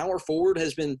traditional power forward,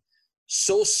 has been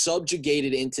so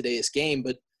subjugated in today's game.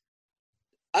 But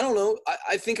I don't know.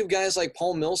 I think of guys like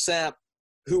Paul Millsap,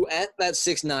 who at that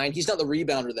 6'9", he's not the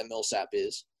rebounder that Millsap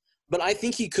is, but I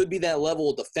think he could be that level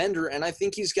of defender, and I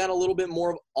think he's got a little bit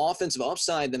more offensive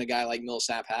upside than a guy like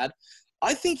Millsap had.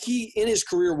 I think he, in his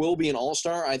career, will be an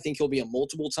all-star. I think he'll be a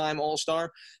multiple-time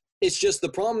all-star. It's just the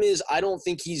problem is I don't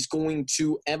think he's going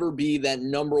to ever be that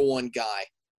number one guy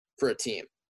for a team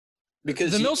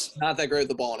because he's not that great with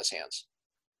the ball in his hands.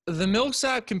 The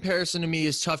Millsap comparison to me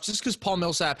is tough just because Paul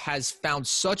Millsap has found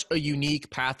such a unique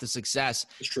path to success.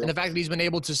 It's true. And the fact that he's been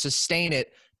able to sustain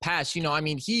it past, he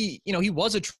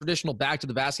was a traditional back to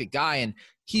the basket guy, and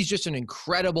he's just an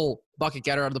incredible bucket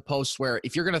getter out of the post where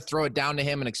if you're going to throw it down to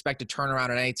him and expect to turn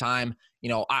around at any time,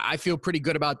 I feel pretty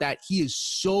good about that. He is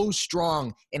so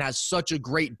strong and has such a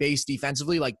great base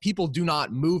defensively. Like, people do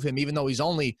not move him, even though he's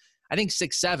only, I think,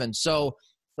 6'7". So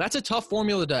that's a tough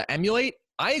formula to emulate.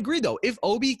 I agree, though. If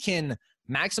Obi can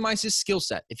maximize his skill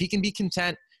set, if he can be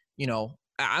content,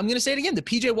 I'm going to say it again, the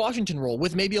PJ Washington role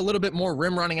with maybe a little bit more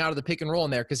rim running out of the pick and roll in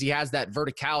there because he has that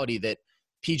verticality that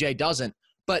PJ doesn't.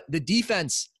 But the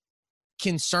defense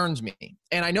concerns me.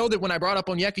 And I know that when I brought up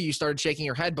Onyeka, you started shaking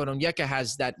your head, but Onyeka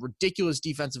has that ridiculous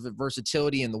defensive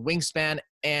versatility in the wingspan.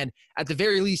 And at the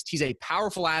very least, he's a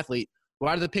powerful athlete who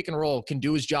out of the pick and roll can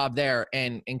do his job there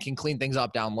and can clean things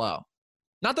up down low.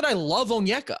 Not that I love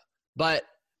Onyeka, but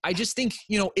I just think,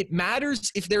 it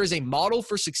matters if there is a model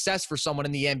for success for someone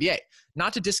in the NBA.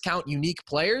 Not to discount unique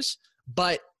players,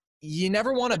 but you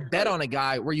never want to bet on a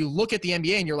guy where you look at the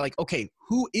NBA and you're like, okay,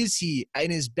 who is he in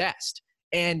his best?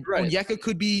 And right. Onyeka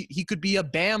could be a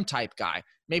Bam type guy.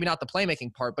 Maybe not the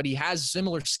playmaking part, but he has a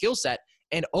similar skill set.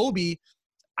 And Obi,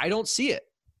 I don't see it.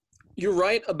 You're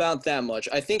right about that much.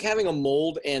 I think having a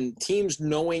mold and teams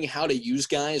knowing how to use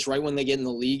guys right when they get in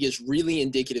the league is really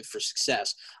indicative for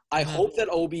success. I hope that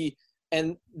Obi,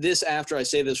 and this after I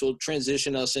say this will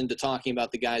transition us into talking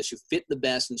about the guys who fit the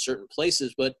best in certain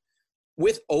places. But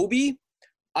with Obi,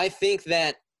 I think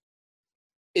that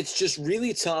it's just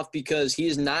really tough because he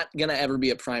is not going to ever be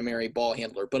a primary ball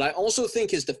handler. But I also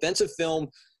think his defensive film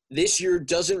this year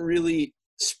doesn't really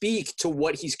speak to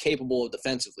what he's capable of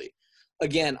defensively.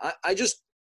 Again, I just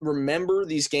remember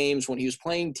these games when he was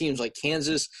playing teams like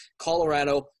Kansas,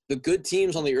 Colorado, the good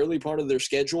teams on the early part of their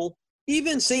schedule,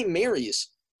 even St.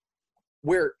 Mary's,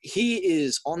 where he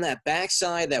is on that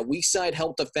backside, that weak side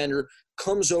help defender,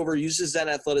 comes over, uses that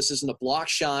athleticism to block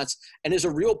shots, and is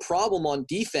a real problem on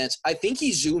defense. I think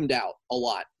he zoomed out a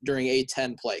lot during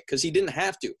A-10 play because he didn't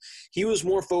have to. He was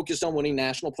more focused on winning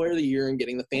National Player of the Year and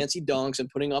getting the fancy dunks and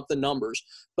putting up the numbers.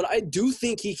 But I do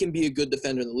think he can be a good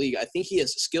defender in the league. I think he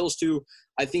has the skills to.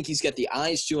 I think he's got the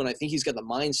eyes to, and I think he's got the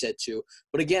mindset to.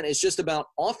 But again, it's just about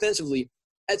offensively.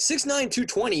 At 6'9",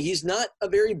 220, he's not a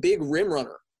very big rim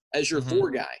runner as your four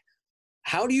guy.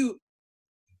 How do you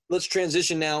 – let's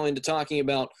transition now into talking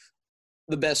about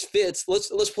the best fits.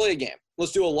 Let's play a game.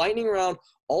 Let's do a lightning round.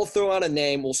 I'll throw out a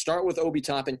name. We'll start with Obi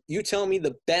Toppin. You tell me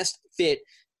the best fit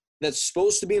that's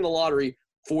supposed to be in the lottery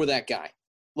for that guy.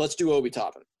 Let's do Obi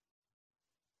Toppin.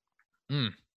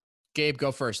 Gabe,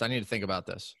 go first. I need to think about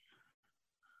this.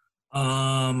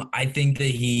 I think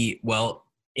that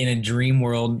in a dream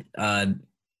world,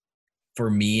 for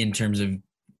me, in terms of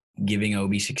giving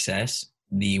Obi success,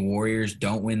 the Warriors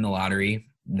don't win the lottery.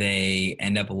 They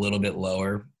end up a little bit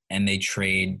lower, and they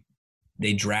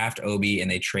draft Obi and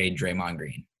they trade Draymond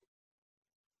Green.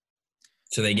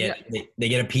 So they get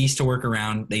a piece to work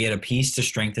around. They get a piece to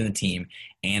strengthen the team,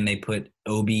 and they put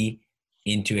Obi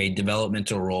into a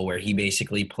developmental role where he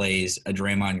basically plays a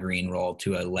Draymond Green role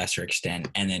to a lesser extent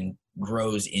and then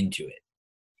grows into it.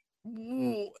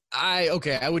 I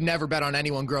would never bet on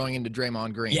anyone growing into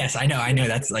Draymond Green. Yes, I know.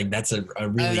 That's a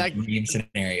really dream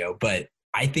scenario. But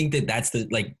I think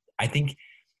I think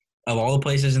of all the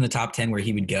places in the top 10 where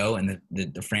he would go and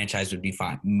the franchise would be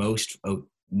fine,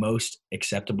 most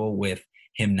acceptable with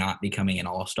him not becoming an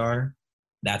all-star,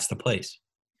 that's the place.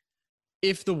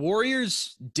 If the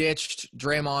Warriors ditched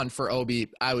Draymond for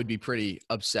Obi, I would be pretty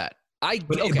upset. But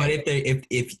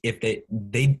if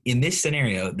they in this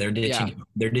scenario they're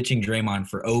ditching Draymond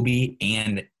for Obi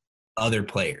and other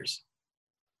players.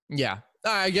 Yeah.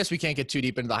 I guess we can't get too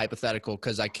deep into the hypothetical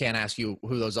because I can't ask you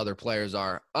who those other players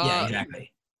are. Yeah,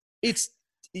 exactly.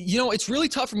 It's really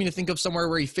tough for me to think of somewhere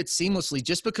where he fits seamlessly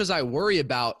just because I worry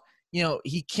about,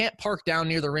 he can't park down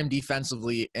near the rim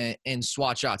defensively and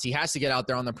swat shots. He has to get out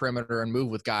there on the perimeter and move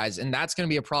with guys, and that's going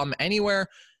to be a problem anywhere.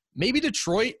 Maybe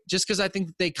Detroit, just because I think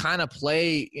that they kind of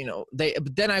play,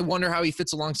 but then I wonder how he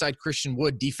fits alongside Christian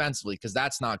Wood defensively because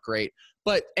that's not great.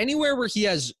 But anywhere where he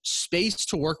has space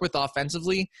to work with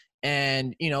offensively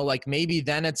and, like maybe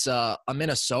then it's a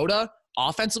Minnesota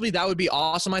offensively, that would be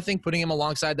awesome. I think putting him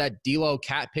alongside that D'Lo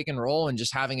Cat pick and roll and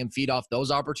just having him feed off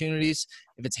those opportunities.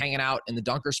 If it's hanging out in the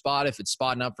dunker spot, if it's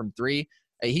spotting up from three,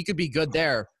 he could be good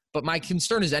there. But my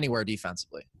concern is anywhere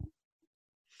defensively.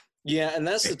 Yeah, and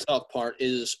that's the tough part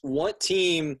is what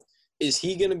team is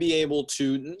he going to be able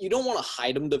to – you don't want to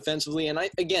hide him defensively. And,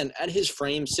 again, at his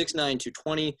frame, 6'9",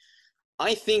 220,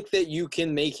 I think that you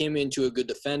can make him into a good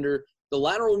defender. The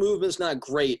lateral movement's not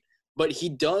great, but he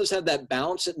does have that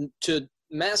bounce to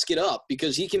mask it up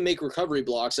because he can make recovery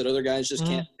blocks that other guys just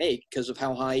can't make because of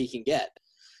how high he can get.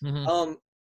 Mm-hmm.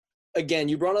 Again,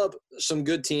 you brought up some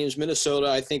good teams. Minnesota,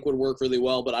 I think, would work really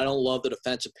well, but I don't love the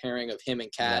defensive pairing of him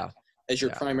and Cat as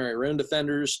your primary rim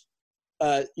defenders.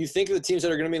 You think of the teams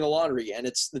that are going to be in the lottery, and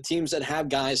it's the teams that have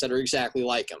guys that are exactly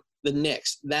like him. The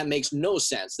Knicks, that makes no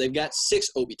sense. They've got 6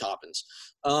 Obi Toppins.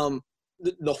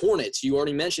 The Hornets, you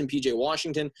already mentioned P.J.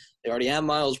 Washington. They already have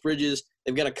Miles Bridges.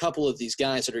 They've got a couple of these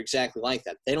guys that are exactly like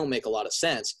that. They don't make a lot of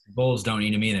sense. Bulls don't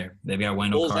need him either. They've got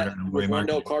Wendell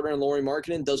Carter and Lauri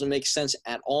Markkanen doesn't make sense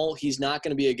at all. He's not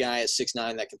going to be a guy at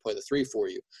 6'9" that can play the 3 for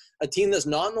you. A team that's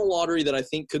not in the lottery that I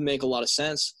think could make a lot of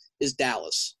sense is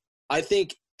Dallas. I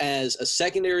think as a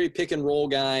secondary pick-and-roll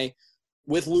guy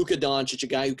with Luka Doncic, a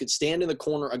guy who could stand in the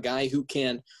corner, a guy who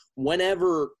can,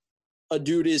 whenever a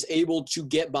dude is able to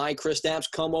get by Kristaps,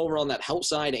 come over on that help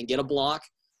side and get a block,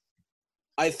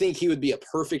 I think he would be a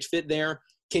perfect fit there.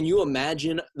 Can you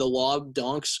imagine the lob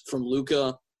dunks from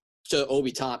Luka to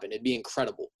Obi Toppin? It'd be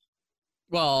incredible.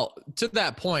 Well, to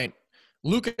that point,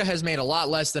 Luka has made a lot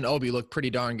less than Obi look pretty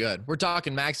darn good. We're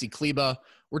talking Maxi Kleba.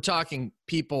 We're talking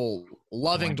people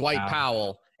loving Dwight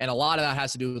Powell, and a lot of that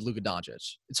has to do with Luka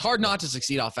Doncic. It's hard not to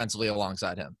succeed offensively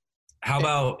alongside him. How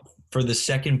about for the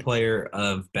second player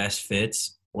of best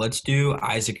fits, let's do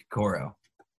Isaac Okoro.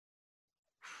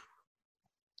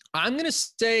 I'm going to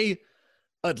say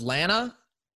Atlanta,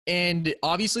 and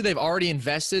obviously they've already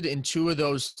invested in 2 of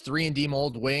those 3-and-D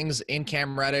mold wings in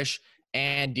Cam Reddish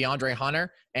and DeAndre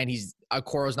Hunter, and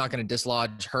Okoro's not going to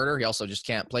dislodge Herter. He also just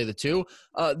can't play the 2.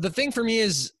 The thing for me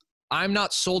is I'm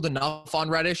not sold enough on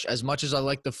Reddish as much as I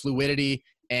like the fluidity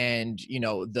and,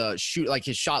 the shoot. Like,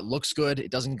 his shot looks good.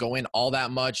 It doesn't go in all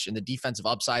that much, and the defensive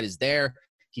upside is there.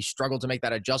 He struggled to make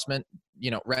that adjustment.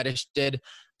 Reddish did.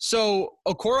 So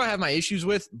Okoro I have my issues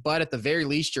with, but at the very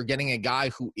least, you're getting a guy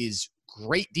who is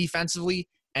great defensively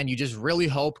and you just really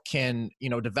hope can,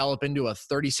 develop into a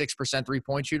 36%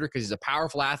 three-point shooter because he's a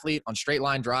powerful athlete on straight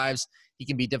line drives. He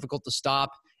can be difficult to stop,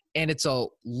 and it's a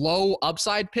low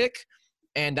upside pick.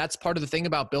 And that's part of the thing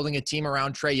about building a team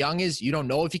around Trae Young is you don't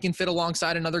know if he can fit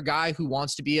alongside another guy who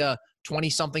wants to be a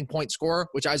 20-something point scorer,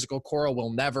 which Isaac Okoro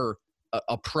will never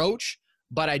approach.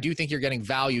 But I do think you're getting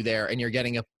value there, and you're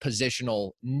getting a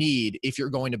positional need if you're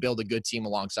going to build a good team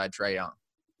alongside Trae Young.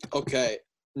 Okay,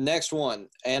 next one.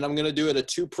 And I'm going to do it a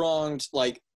 2-pronged,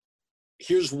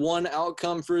 here's one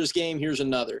outcome for his game, here's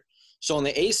another. So on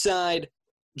the A side,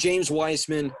 James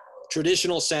Wiseman,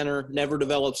 traditional center, never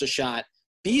develops a shot.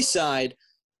 B side,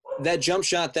 that jump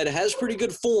shot that has pretty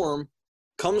good form,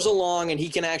 comes along and he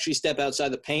can actually step outside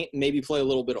the paint and maybe play a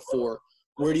little bit of 4.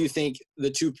 Where do you think the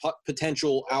 2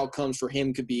 potential outcomes for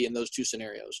him could be in those 2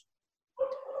 scenarios?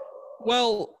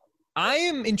 Well, I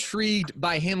am intrigued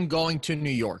by him going to New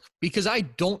York because I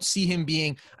don't see him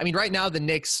being – I mean, right now the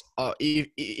Knicks,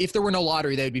 if there were no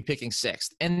lottery, they would be picking 6th.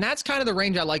 And that's kind of the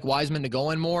range I like Wiseman to go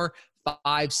in more,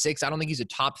 5, 6. I don't think he's a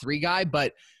top 3 guy,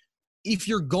 but – if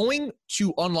you're going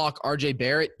to unlock RJ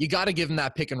Barrett, you got to give him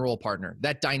that pick and roll partner,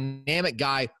 that dynamic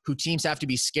guy who teams have to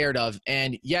be scared of.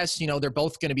 And yes, they're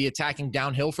both going to be attacking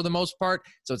downhill for the most part,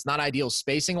 so it's not ideal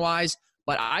spacing wise,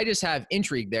 but I just have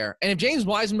intrigue there. And if James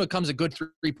Wiseman becomes a good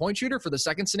 3-point shooter for the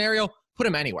second scenario, put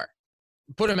him anywhere,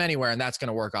 and that's going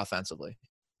to work offensively.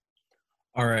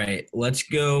 All right, let's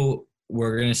go.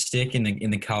 We're going to stick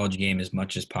in the college game as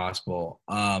much as possible.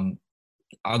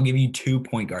 I'll give you 2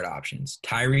 point guard options,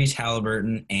 Tyrese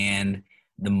Halliburton and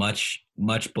the much,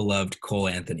 much beloved Cole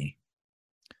Anthony.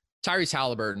 Tyrese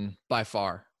Halliburton by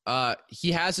far.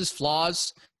 He has his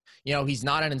flaws. He's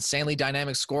not an insanely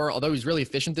dynamic scorer, although he's really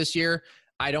efficient this year.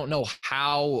 I don't know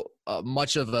how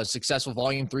much of a successful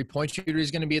volume three-point shooter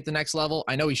he's going to be at the next level.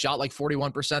 I know he shot like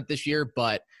 41% this year,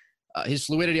 but his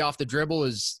fluidity off the dribble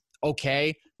is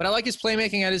okay. But I like his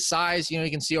playmaking at his size. You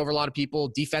can see over a lot of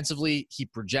people. Defensively, he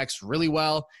projects really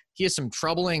well. He has some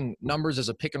troubling numbers as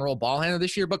a pick-and-roll ball handler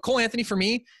this year. But Cole Anthony, for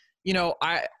me,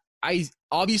 I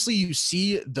obviously you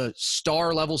see the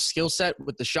star-level skill set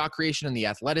with the shot creation and the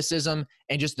athleticism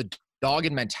and just the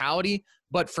dogged mentality.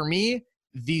 But for me,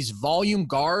 these volume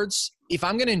guards, if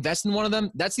I'm going to invest in one of them,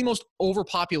 that's the most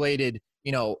overpopulated,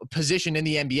 position in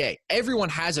the NBA. Everyone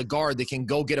has a guard that can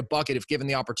go get a bucket if given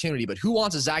the opportunity, but who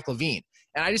wants a Zach LaVine?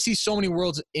 And I just see so many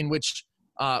worlds in which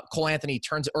Cole Anthony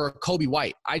turns, or Kobe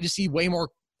White. I just see way more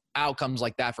outcomes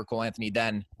like that for Cole Anthony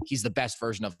than he's the best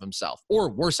version of himself, or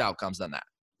worse outcomes than that.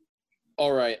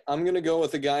 All right, I'm going to go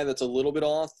with a guy that's a little bit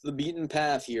off the beaten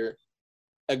path here.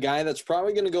 A guy that's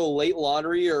probably going to go late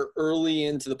lottery or early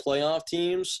into the playoff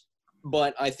teams.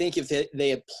 But I think if they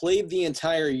had played the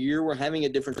entire year, we're having a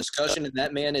different discussion. And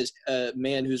that man is a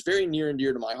man who's very near and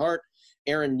dear to my heart,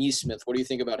 Aaron Nesmith. What do you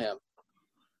think about him?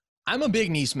 I'm a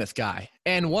big Nesmith guy.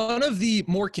 And one of the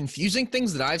more confusing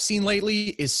things that I've seen lately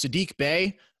is Sadiq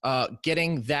Bey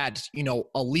getting that,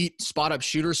 elite spot-up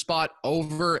shooter spot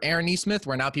over Aaron Nesmith,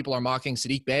 where now people are mocking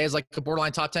Sadiq Bey as like a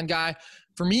borderline top 10 guy.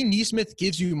 For me, Nesmith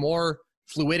gives you more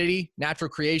fluidity, natural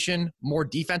creation, more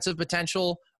defensive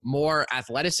potential, more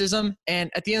athleticism. And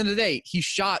at the end of the day, he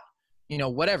shot,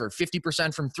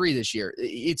 50% from three this year.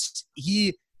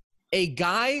 A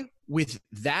guy with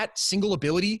that single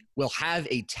ability will have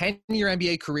a 10-year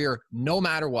NBA career no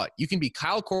matter what. You can be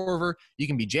Kyle Korver, you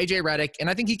can be JJ Redick, and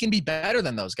I think he can be better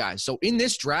than those guys. So in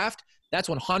this draft, that's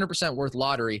 100% worth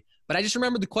lottery. But I just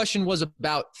remember the question was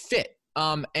about fit.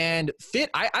 And fit,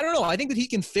 I don't know. I think that he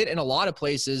can fit in a lot of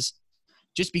places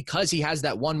just because he has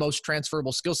that one most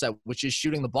transferable skill set, which is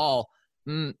shooting the ball.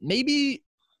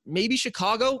 Maybe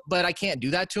Chicago, but I can't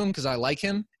do that to him because I like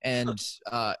him, and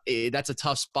that's a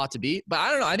tough spot to be. But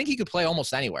I don't know. I think he could play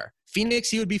almost anywhere. Phoenix,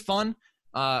 he would be fun.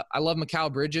 I love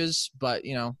Mikal Bridges, but,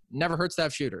 never hurts to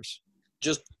have shooters.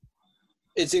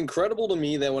 It's incredible to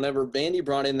me that whenever Vandy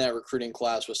brought in that recruiting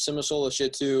class with Simasola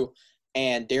Shitu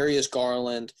and Darius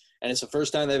Garland, and it's the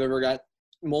first time they've ever got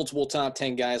multiple top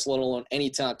 10 guys, let alone any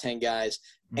top 10 guys.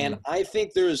 And I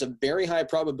think there is a very high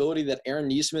probability that Aaron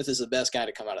Nesmith is the best guy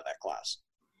to come out of that class.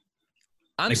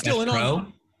 I'm still in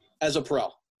on as a pro.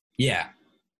 Yeah.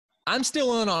 I'm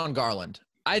still in on Garland.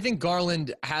 I think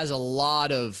Garland has a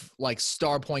lot of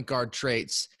star point guard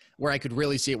traits where I could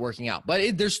really see it working out.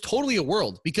 But there's totally a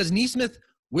world because Nesmith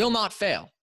will not fail.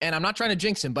 And I'm not trying to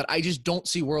jinx him, but I just don't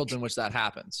see worlds in which that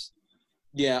happens.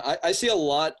 Yeah, I see a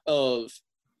lot of,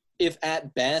 if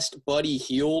at best, Buddy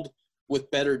Hield with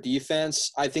better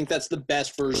defense. I think that's the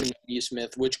best version of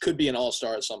Nesmith, which could be an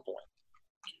all-star at some point.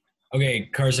 Okay,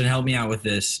 Carson, help me out with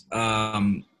this.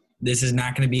 This is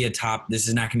not going to be a top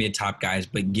guys,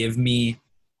 but give me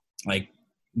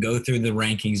go through the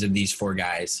rankings of these four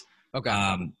guys.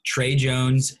 Okay. Trey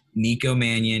Jones, Nico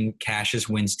Mannion, Cassius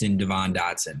Winston, Devon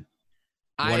Dotson.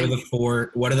 What are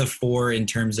the four in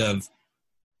terms of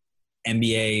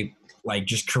NBA,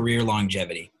 just career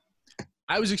longevity?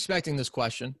 I was expecting this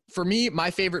question. For me,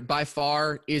 my favorite by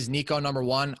far is Nico, number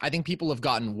one. I think people have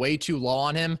gotten way too low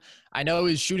on him. I know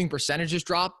his shooting percentages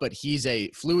dropped, but he's a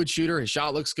fluid shooter. His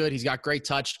shot looks good. He's got great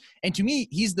touch. And to me,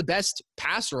 he's the best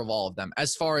passer of all of them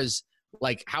as far as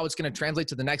how it's going to translate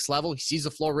to the next level. He sees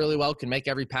the floor really well, can make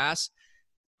every pass.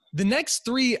 The next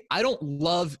three, I don't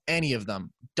love any of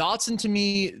them. Dotson, to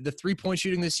me, the three-point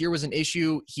shooting this year was an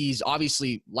issue. He's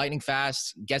obviously lightning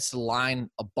fast, gets to the line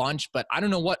a bunch, but I don't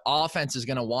know what offense is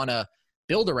going to want to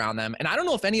build around them. And I don't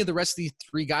know if any of the rest of these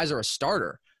three guys are a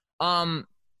starter.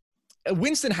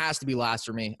 Winston has to be last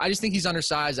for me. I just think he's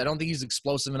undersized. I don't think he's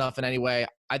explosive enough in any way.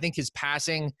 I think his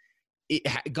passing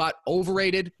got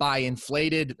overrated by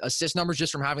inflated assist numbers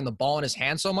just from having the ball in his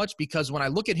hand so much, because when I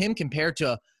look at him compared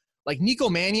to Nico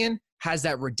Mannion has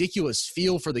that ridiculous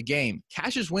feel for the game.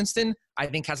 Cassius Winston, I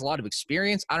think, has a lot of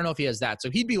experience. I don't know if he has that. So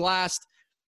he'd be last.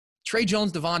 Trey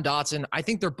Jones, Devon Dotson, I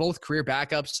think they're both career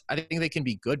backups. I think they can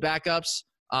be good backups.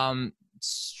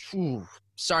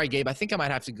 Sorry, Gabe. I think I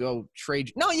might have to go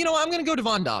No, I'm going to go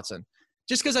Devon Dotson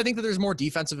just because I think that there's more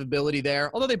defensive ability there,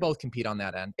 although they both compete on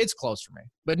that end. It's close for me.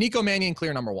 But Nico Mannion,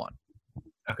 clear number one.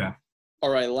 Okay.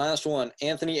 All right, last one.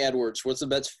 Anthony Edwards. What's the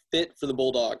best fit for the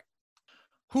Bulldog?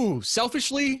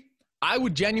 Selfishly, I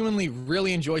would genuinely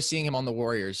really enjoy seeing him on the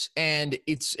Warriors. And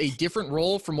it's a different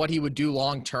role from what he would do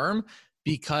long term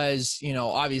because,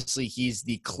 obviously he's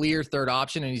the clear third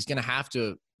option and he's going to have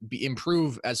to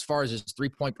improve as far as his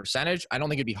 3-point percentage. I don't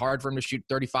think it'd be hard for him to shoot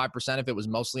 35% if it was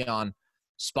mostly on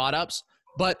spot ups.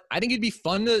 But I think it'd be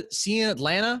fun to see in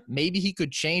Atlanta. Maybe he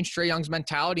could change Trae Young's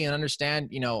mentality and understand,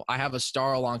 I have a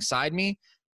star alongside me.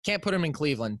 Can't put him in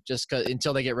Cleveland just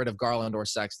until they get rid of Garland or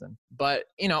Sexton. But,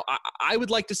 I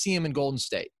would like to see him in Golden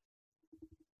State.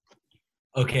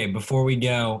 Okay, before we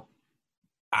go,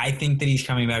 I think that he's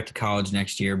coming back to college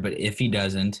next year, but if he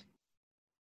doesn't,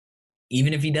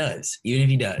 even if he does,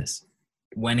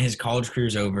 when his college career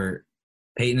is over,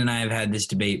 Peyton and I have had this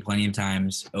debate plenty of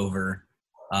times over.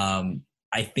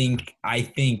 I think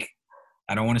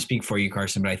I don't want to speak for you,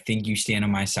 Carson, but I think you stand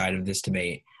on my side of this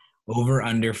debate. Over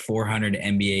under 400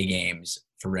 NBA games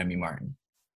for Remy Martin.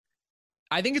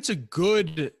 I think that's a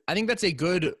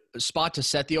good spot to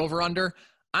set the over under.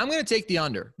 I'm going to take the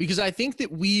under because I think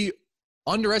that we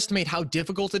underestimate how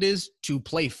difficult it is to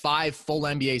play 5 full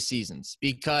NBA seasons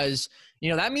because,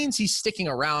 that means he's sticking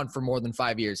around for more than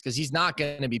 5 years because he's not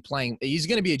going to be playing. He's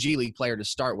going to be a G League player to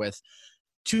start with.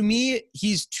 To me,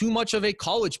 he's too much of a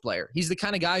college player. He's the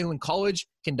kind of guy who in college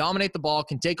can dominate the ball,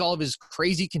 can take all of his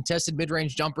crazy contested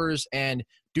mid-range jumpers and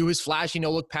do his flashy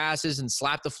no-look passes and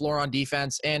slap the floor on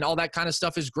defense, and all that kind of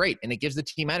stuff is great, and it gives the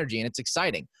team energy, and it's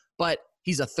exciting. But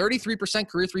he's a 33%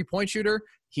 career three-point shooter.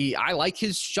 I like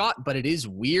his shot, but it is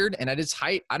weird, and at his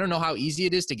height, I don't know how easy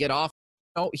it is to get off.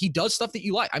 He does stuff that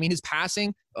you like. I mean, his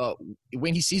passing,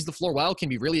 when he sees the floor well, can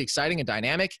be really exciting and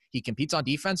dynamic. He competes on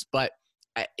defense, but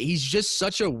he's just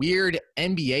such a weird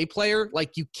NBA player.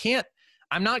 Like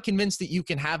I'm not convinced that you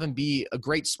can have him be a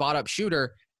great spot up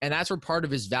shooter. And that's where part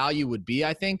of his value would be,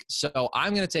 I think. So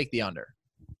I'm going to take the under.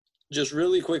 Just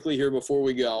really quickly here before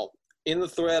we go, in the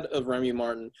thread of Remy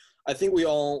Martin, I think we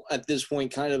all at this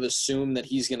point kind of assume that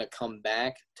he's going to come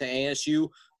back to ASU.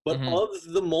 But of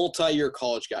the multi-year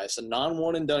college guys, the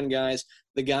non-one and done guys,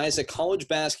 the guys that college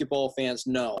basketball fans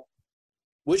know,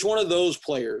 which one of those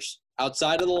players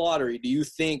outside of the lottery do you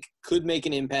think could make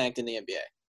an impact in the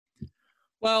NBA?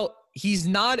 Well, he's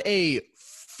not a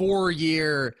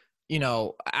 4-year,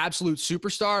 absolute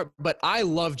superstar, but I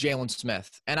love Jalen Smith,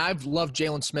 and I've loved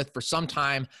Jalen Smith for some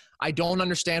time. I don't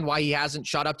understand why he hasn't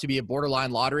shot up to be a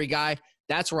borderline lottery guy.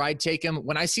 That's where I'd take him.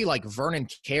 When I see like Vernon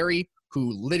Carey,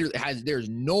 who literally there's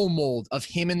no mold of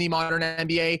him in the modern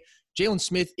NBA. Jalen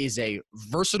Smith is a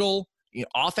versatile,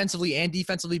 offensively and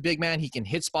defensively big man. He can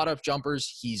hit spot-up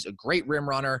jumpers. He's a great rim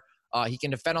runner. He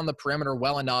can defend on the perimeter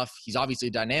well enough. He's obviously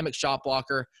a dynamic shot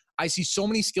blocker. I see so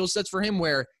many skill sets for him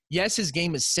where, yes, his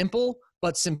game is simple,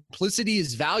 but simplicity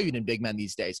is valued in big men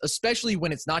these days, especially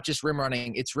when it's not just rim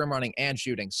running, it's rim running and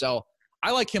shooting. So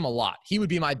I like him a lot. He would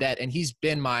be my bet, and he's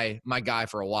been my guy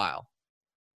for a while.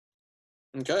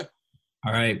 Okay.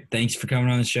 All right. Thanks for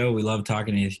coming on the show. We love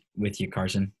talking with you,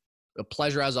 Carson. A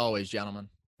pleasure as always, gentlemen.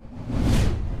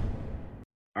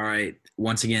 All right.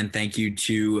 Once again, thank you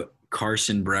to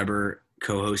Carson Breber,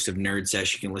 co-host of Nerd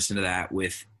Sesh. You can listen to that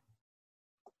with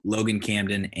Logan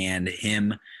Camden and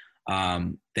him.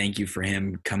 Thank you for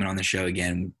him coming on the show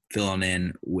again, filling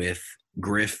in with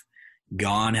Griff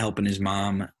gone, helping his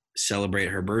mom celebrate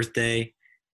her birthday.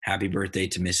 Happy birthday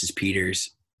to Mrs.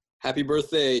 Peters. Happy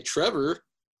birthday, Trevor.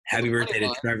 Happy birthday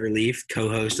to Trevor Leaf,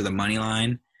 co-host of the Money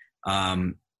Line.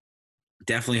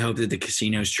 Definitely hope that the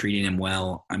casino's treating him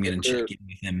well. I'm going to check in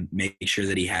with him, make sure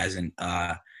that he hasn't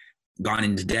gone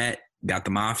into debt, got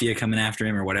the mafia coming after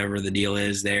him or whatever the deal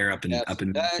is there up in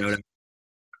Minnesota.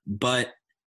 But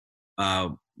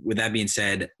with that being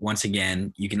said, once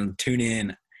again, you can tune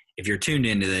in. If you're tuned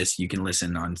into this, you can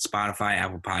listen on Spotify,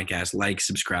 Apple Podcasts, like,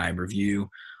 subscribe, review,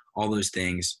 all those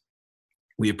things.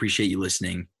 We appreciate you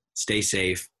listening. Stay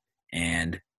safe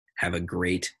and have a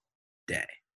great day.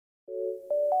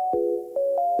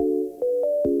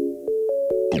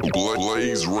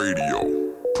 Blaze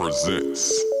Radio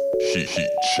presents Heat Check.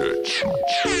 Heat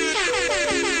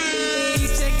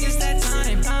check is that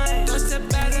time. Go step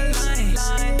out of line.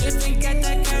 If you got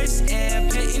that curse, yeah,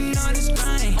 Peyton on his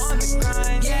grind.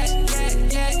 Yeah.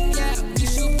 We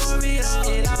shoot for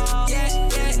it all. Yeah.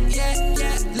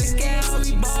 Look at how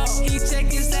we ball. Heat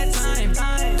check is that time.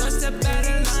 Go step out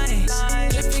of line.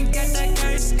 If you got that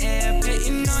curse, yeah,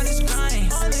 Peyton on his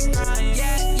grind.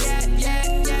 Yeah.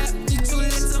 You too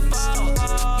lit to fall.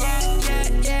 Yeah.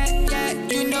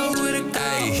 You know who to go.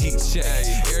 Hey, heat check.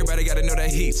 Everybody got a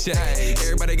heat check.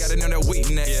 Everybody gotta know that we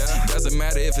next. Doesn't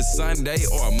matter if it's Sunday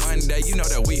or a Monday, you know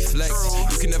that we flex.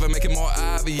 You can never make it more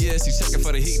obvious. You checking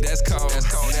for the heat, that's cold.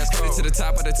 Headed to the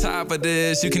top of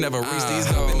this, you can never reach these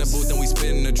goals. In the booth and we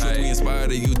spitting the truth. We inspire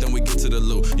the youth and we get to the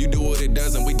loot. You do what it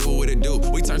does and we do what it do.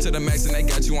 We turn to the max and they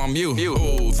got you on mute.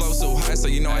 Ooh, flow so high, so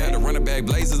you know I had to run it back.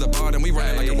 Blazers a ball, and we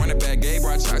running like a running back. Gabe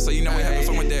brought chalk, so you know we having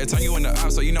fun with that. Turn you into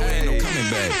op, so you know we ain't no coming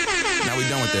back. Now we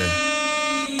done with that.